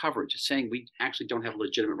not just coverage. It's saying we actually don't have a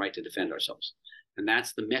legitimate right to defend ourselves, and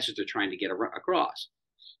that's the message they're trying to get across.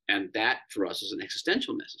 And that for us is an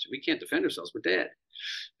existential message. We can't defend ourselves. We're dead.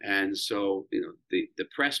 And so, the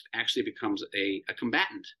press actually becomes a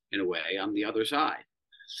combatant in a way on the other side.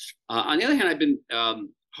 On the other hand, I've been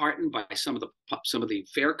heartened by some of the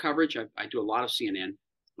fair coverage. I do a lot of CNN,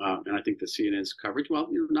 and I think the CNN's coverage, well,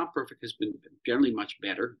 not perfect, has been generally much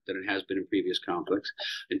better than it has been in previous conflicts.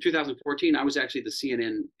 In 2014, I was actually the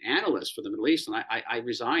CNN analyst for the Middle East, and I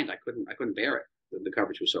resigned. I couldn't bear it. The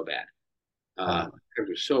coverage was so bad. It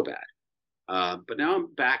was so bad. But now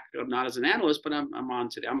I'm back. I'm not as an analyst, but I'm on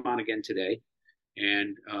today. I'm on again today,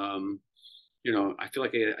 and I feel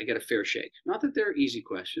like I get a fair shake. Not that they're easy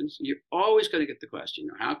questions. You're always going to get the question: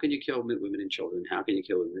 how can you kill women and children? How can you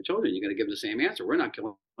kill women and children? You're going to give them the same answer. We're not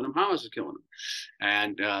killing them. Hamas is killing them.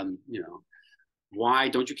 And why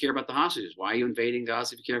don't you care about the hostages? Why are you invading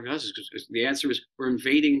Gaza if you care about the hostages? Because the answer is we're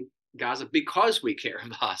invading Gaza because we care about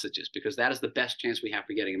the hostages, because that is the best chance we have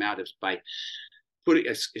for getting them out, is by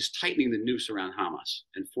tightening the noose around Hamas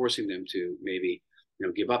and forcing them to maybe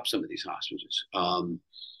give up some of these hostages.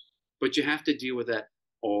 But you have to deal with that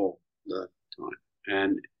all the time.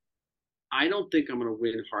 And I don't think I'm going to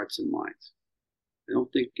win hearts and minds. I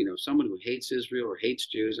don't think someone who hates Israel or hates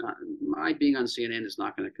Jews, my being on CNN is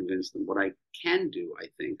not going to convince them. What I can do, I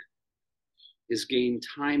think, is gain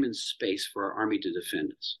time and space for our army to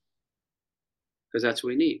defend us. Because that's what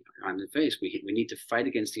we need. On the face, we need to fight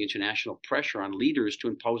against the international pressure on leaders to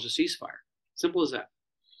impose a ceasefire. Simple as that.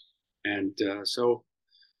 And so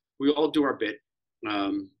we all do our bit.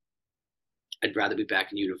 I'd rather be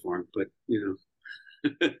back in uniform, but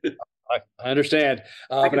I understand.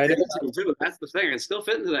 But I know too. That's the thing. I still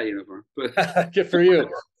fit into that uniform. But good for you.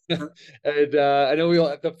 And I know we all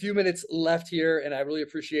have a few minutes left here, and I really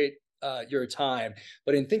appreciate your time,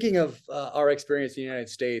 but in thinking of our experience in the United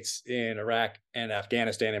States, in Iraq and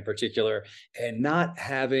Afghanistan in particular, and not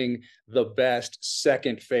having the best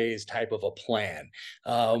second phase type of a plan,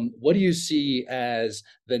 what do you see as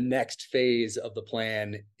the next phase of the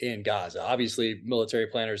plan in Gaza? Obviously, military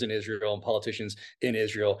planners in Israel and politicians in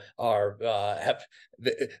Israel are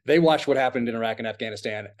they watched what happened in Iraq and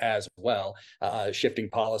Afghanistan as well, shifting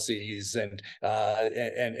policies and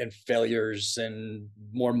failures and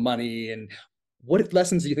more money. And what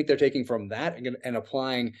lessons do you think they're taking from that and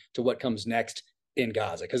applying to what comes next in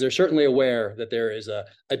Gaza? Because they're certainly aware that there is a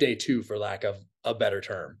day two, for lack of a better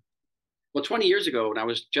term. Well, 20 years ago, when I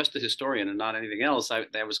was just a historian and not anything else,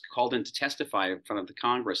 I was called in to testify in front of the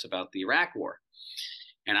Congress about the Iraq War.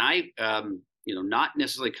 And I, not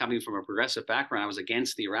necessarily coming from a progressive background, I was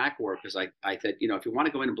against the Iraq War because I said, if you want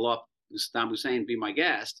to go in and blow up Saddam Hussein, be my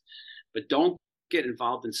guest, but don't get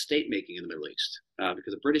involved in state making in the Middle East,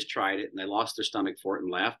 because the British tried it and they lost their stomach for it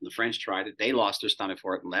and left, and the French tried it, they lost their stomach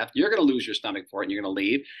for it and left. You're going to lose your stomach for it and you're going to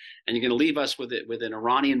leave, and you're going to leave us with an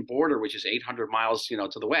Iranian border which is 800 miles to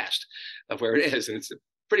the west of where it is. And it's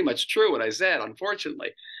pretty much true what I said, unfortunately.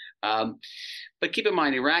 But keep in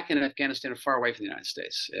mind, Iraq and Afghanistan are far away from the United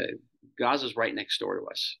States. Gaza's right next door to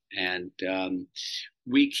us, and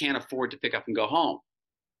we can't afford to pick up and go home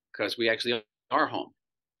because we actually are home.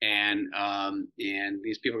 And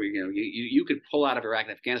these people, you could pull out of Iraq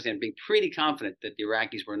and Afghanistan being pretty confident that the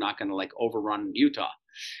Iraqis were not going to overrun Utah,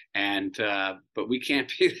 but we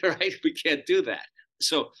can't be right. We can't do that.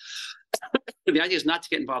 So the idea is not to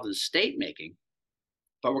get involved in state making,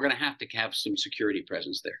 but we're going to have some security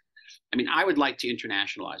presence there. I mean, I would like to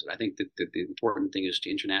internationalize it. I think that the important thing is to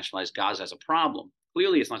internationalize Gaza as a problem.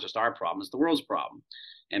 Clearly, it's not just our problem; it's the world's problem,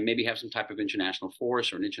 and maybe have some type of international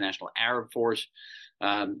force or an international Arab force.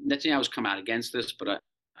 Netanyahu's come out against this, but I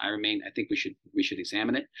think we should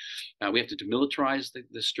examine it. We have to demilitarize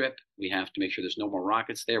the strip. We have to make sure there's no more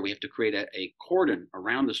rockets there. We have to create a cordon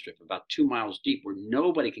around the strip about 2 miles deep where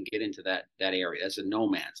nobody can get into that area. That's a no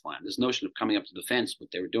man's land. This notion of coming up to the fence, what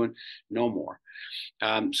they were doing, no more.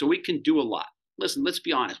 So we can do a lot. Listen, let's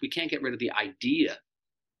be honest. We can't get rid of the idea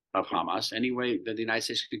of Hamas anyway that the United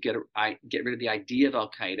States could get rid of the idea of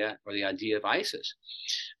Al-Qaeda or the idea of ISIS.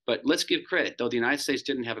 But let's give credit. Though the United States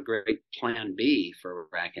didn't have a great plan B for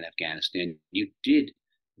Iraq and Afghanistan, you did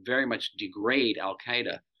very much degrade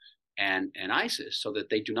Al-Qaeda and ISIS so that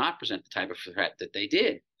they do not present the type of threat that they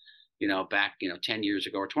did, back 10 years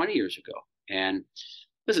ago or 20 years ago. And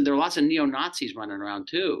listen, there are lots of neo-Nazis running around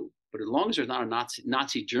too. But as long as there's not a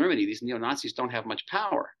Nazi Germany, these neo-Nazis don't have much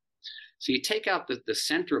power. So you take out the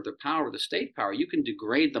center of the power, the state power, you can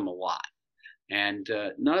degrade them a lot. And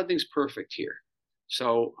none of things perfect here.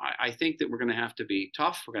 So I think that we're going to have to be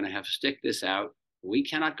tough. We're going to have to stick this out. We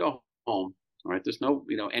cannot go home. All right. There's no,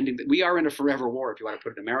 ending. We are in a forever war, if you want to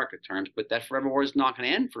put it in American terms, but that forever war is not going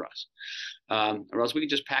to end for us. Or else we could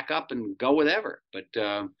just pack up and go whatever. But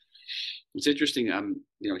it's interesting.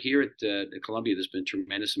 Here at Columbia, there's been a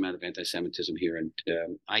tremendous amount of anti-Semitism here. And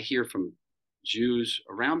I hear from Jews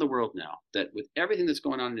around the world now that with everything that's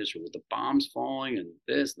going on in Israel, with the bombs falling and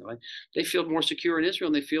this, and they feel more secure in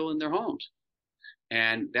Israel than they feel in their homes.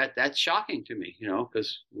 And that's shocking to me,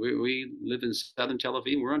 because we live in southern Tel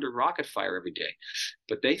Aviv. We're under rocket fire every day.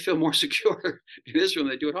 But they feel more secure in Israel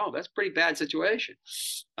than they do at home. That's a pretty bad situation.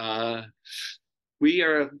 We're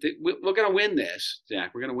going to win this,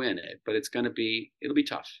 Zach. We're going to win it. But it'll be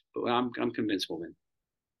tough. But I'm convinced we'll win.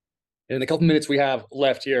 In the couple minutes we have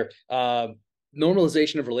left here,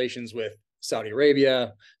 normalization of relations with Saudi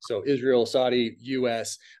Arabia, so Israel, Saudi,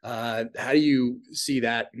 U.S. How do you see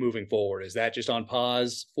that moving forward? Is that just on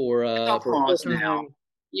pause for pause now?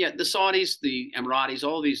 Yeah, the Saudis, the Emiratis,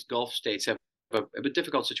 all these Gulf states have a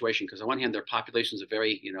difficult situation because on one hand, their populations are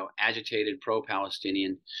very, agitated,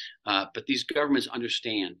 pro-Palestinian, but these governments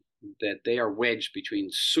understand that they are wedged between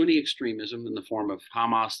Sunni extremism in the form of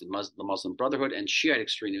Hamas, the Muslim Brotherhood, and Shiite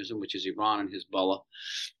extremism, which is Iran and Hezbollah.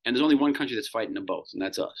 And there's only one country that's fighting them both, and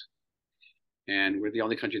that's us. And we're the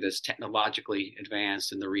only country that's technologically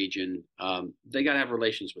advanced in the region. They got to have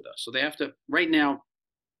relations with us. So they have to, right now,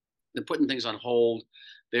 they're putting things on hold.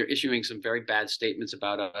 They're issuing some very bad statements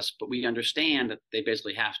about us, but we understand that they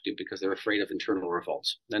basically have to because they're afraid of internal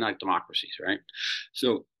revolts. They're not democracies, right?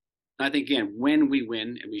 So I think, again, when we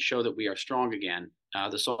win and we show that we are strong again,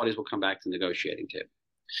 the Saudis will come back to the negotiating table.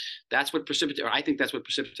 I think that's what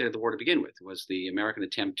precipitated the war to begin with, was the American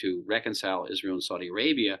attempt to reconcile Israel and Saudi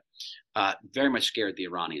Arabia. Very much scared the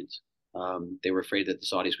Iranians. They were afraid that the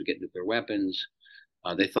Saudis would get nuclear weapons.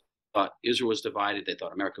 They Israel was divided. They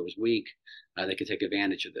thought America was weak. They could take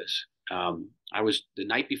advantage of this. I was the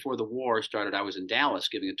night before the war started. I was in Dallas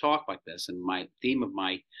giving a talk like this, and my theme of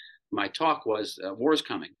my talk was war is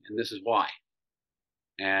coming, and this is why.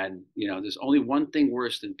 And there's only one thing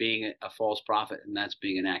worse than being a false prophet, and that's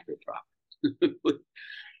being an accurate prophet.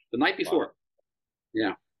 The night before, wow.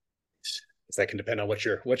 Yeah. That can depend on what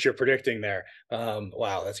you're predicting there.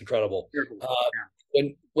 Wow, that's incredible.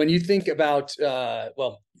 When you think about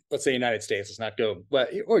let's say United States, let's not go,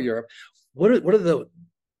 or Europe. What are the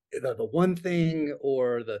one thing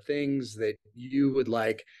or the things that you would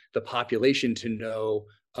like the population to know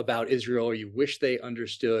about Israel, or you wish they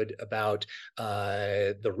understood about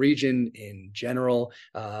the region in general,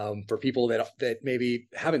 for people that maybe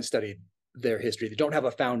haven't studied their history, they don't have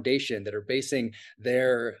a foundation, that are basing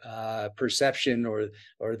their perception or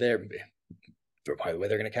their, by the way,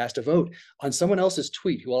 they're going to cast a vote on someone else's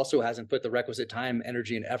tweet who also hasn't put the requisite time,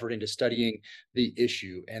 energy, and effort into studying the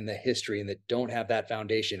issue and the history, and that don't have that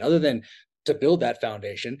foundation other than to build that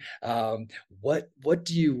foundation. What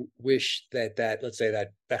do you wish that let's say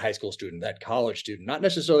that high school student, that college student, not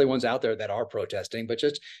necessarily ones out there that are protesting, but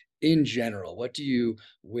just in general, what do you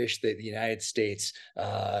wish that the United States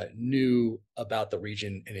knew about the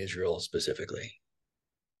region and Israel specifically?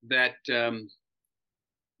 That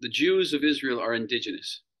the Jews of Israel are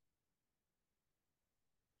indigenous.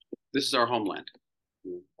 This is our homeland.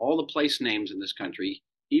 All the place names in this country,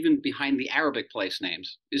 even behind the Arabic place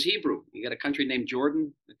names, is Hebrew. You got a country named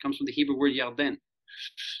Jordan that comes from the Hebrew word Yarden.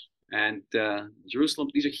 And Jerusalem,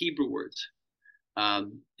 these are Hebrew words.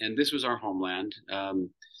 And this was our homeland.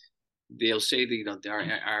 They'll say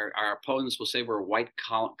that our opponents will say we're a white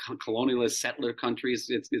colonialist settler country. It's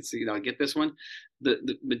get this one.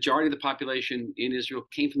 The majority of the population in Israel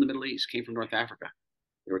came from the Middle East, came from North Africa.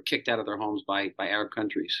 They were kicked out of their homes by Arab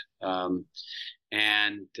countries,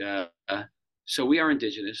 so we are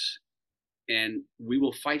indigenous, and we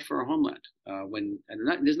will fight for our homeland.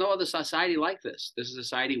 There's no other society like this. This is a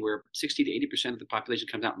society where 60 to 80% of the population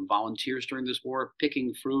comes out and volunteers during this war,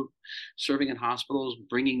 picking fruit, serving in hospitals,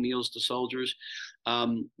 bringing meals to soldiers.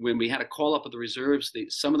 When we had a call up of the reserves,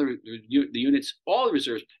 some of the units, all the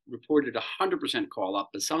reserves reported 100% call up,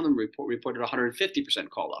 but some of them reported 150%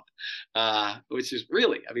 call up, which is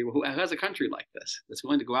really, who has a country like this that's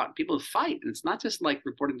willing to go out and people fight? And it's not just like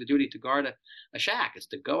reporting to duty to guard a shack. It's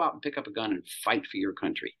to go out and pick up a gun and fight for your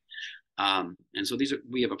country. And so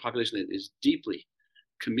we have a population that is deeply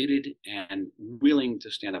committed and willing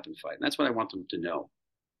to stand up and fight. And that's what I want them to know.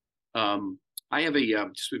 I have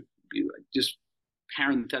just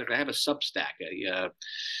parenthetically, I have a Substack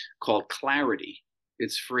called Clarity.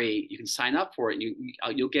 It's free. You can sign up for it,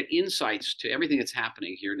 and you'll get insights to everything that's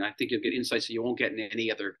happening here. And I think you'll get insights that you won't get in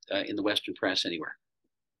any other in the Western press anywhere.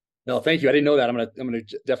 No, thank you. I didn't know that. I'm gonna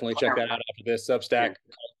definitely check that out after this. Substack,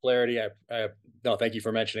 Clarity. No, thank you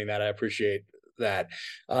for mentioning that. I appreciate that.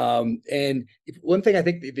 And one thing I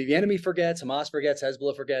think the enemy forgets, Hamas forgets,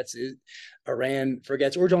 Hezbollah forgets, Iran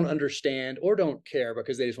forgets, or don't understand, or don't care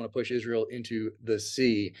because they just want to push Israel into the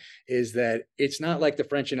sea, is that it's not like the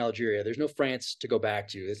French in Algeria. There's no France to go back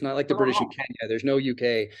to. It's not like the British in Kenya. There's no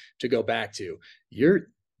UK to go back to.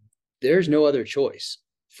 There's no other choice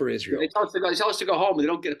for Israel. They tell us to go home. They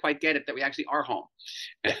don't quite get it that we actually are home.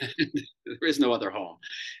 There is no other home.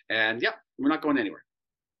 And we're not going anywhere.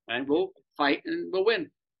 And we'll fight and we'll win.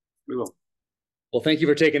 We will. Well, thank you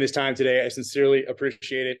for taking this time today. I sincerely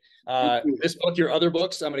appreciate it. This book, your other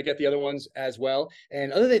books, I'm going to get the other ones as well.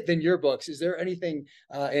 And other than your books, is there anything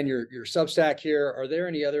in your Substack here? Are there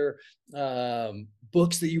any other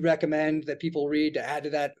books that you recommend that people read to add to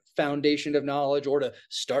that foundation of knowledge, or to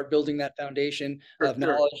start building that foundation of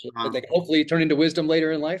knowledge that they can hopefully turn into wisdom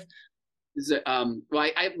later in life?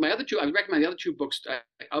 My other two, I would recommend the other two books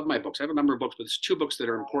of my books. I have a number of books, but there's two books that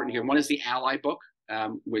are important here. One is the Ally book,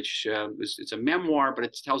 which it's a memoir, but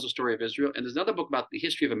it tells the story of Israel. And there's another book about the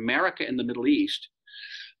history of America in the Middle East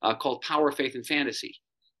called Power, Faith, and Fantasy.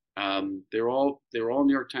 They're all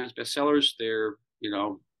New York Times bestsellers.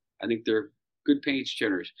 I think they're good page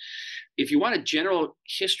turners. If you want a general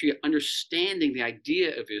history of understanding the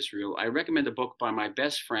idea of Israel, I recommend a book by my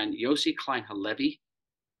best friend, Yossi Klein Halevi.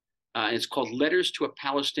 And it's called Letters to a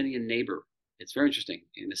Palestinian Neighbor. It's very interesting.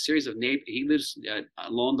 In a series of he lives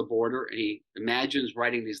along the border, and he imagines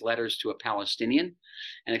writing these letters to a Palestinian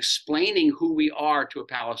and explaining who we are to a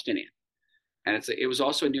Palestinian. And it was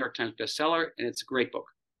also a New York Times bestseller, and it's a great book.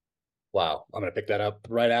 Wow. I'm going to pick that up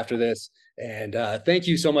right after this. And thank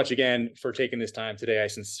you so much again for taking this time today. I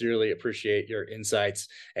sincerely appreciate your insights.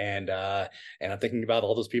 And I'm thinking about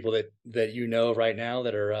all those people that right now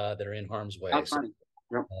that are in harm's way. So,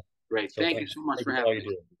 Great. So Thank you so much thank for you having all me. you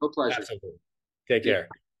do. No pleasure. Absolutely. Take care.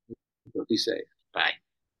 Be safe. Bye.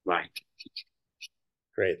 Bye.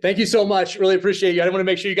 Great. Thank you so much. Really appreciate you. I want to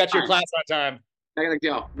make sure you got to your Fine. class on time. I gotta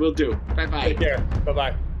go. Will do. Bye-bye. Take care.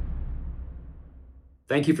 Bye-bye.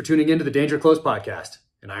 Thank you for tuning in to the Danger Close podcast,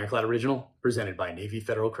 an Ironclad original presented by Navy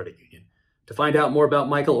Federal Credit Union. To find out more about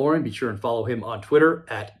Michael Oren, be sure and follow him on Twitter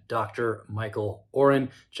at Dr. Michael Oren.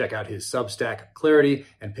 Check out his Substack Clarity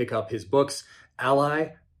and pick up his books, Ally,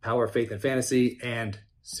 Power, Faith, and Fantasy, and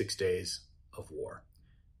 6 Days of War.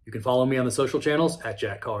 You can follow me on the social channels at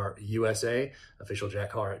Jack Carr USA.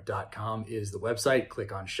 Officialjackcarr.com is the website.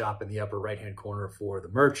 Click on shop in the upper right-hand corner for the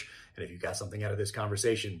merch. And if you got something out of this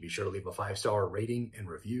conversation, be sure to leave a 5-star rating and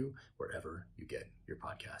review wherever you get your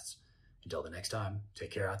podcasts. Until the next time, take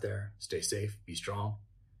care out there. Stay safe. Be strong.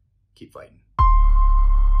 Keep fighting.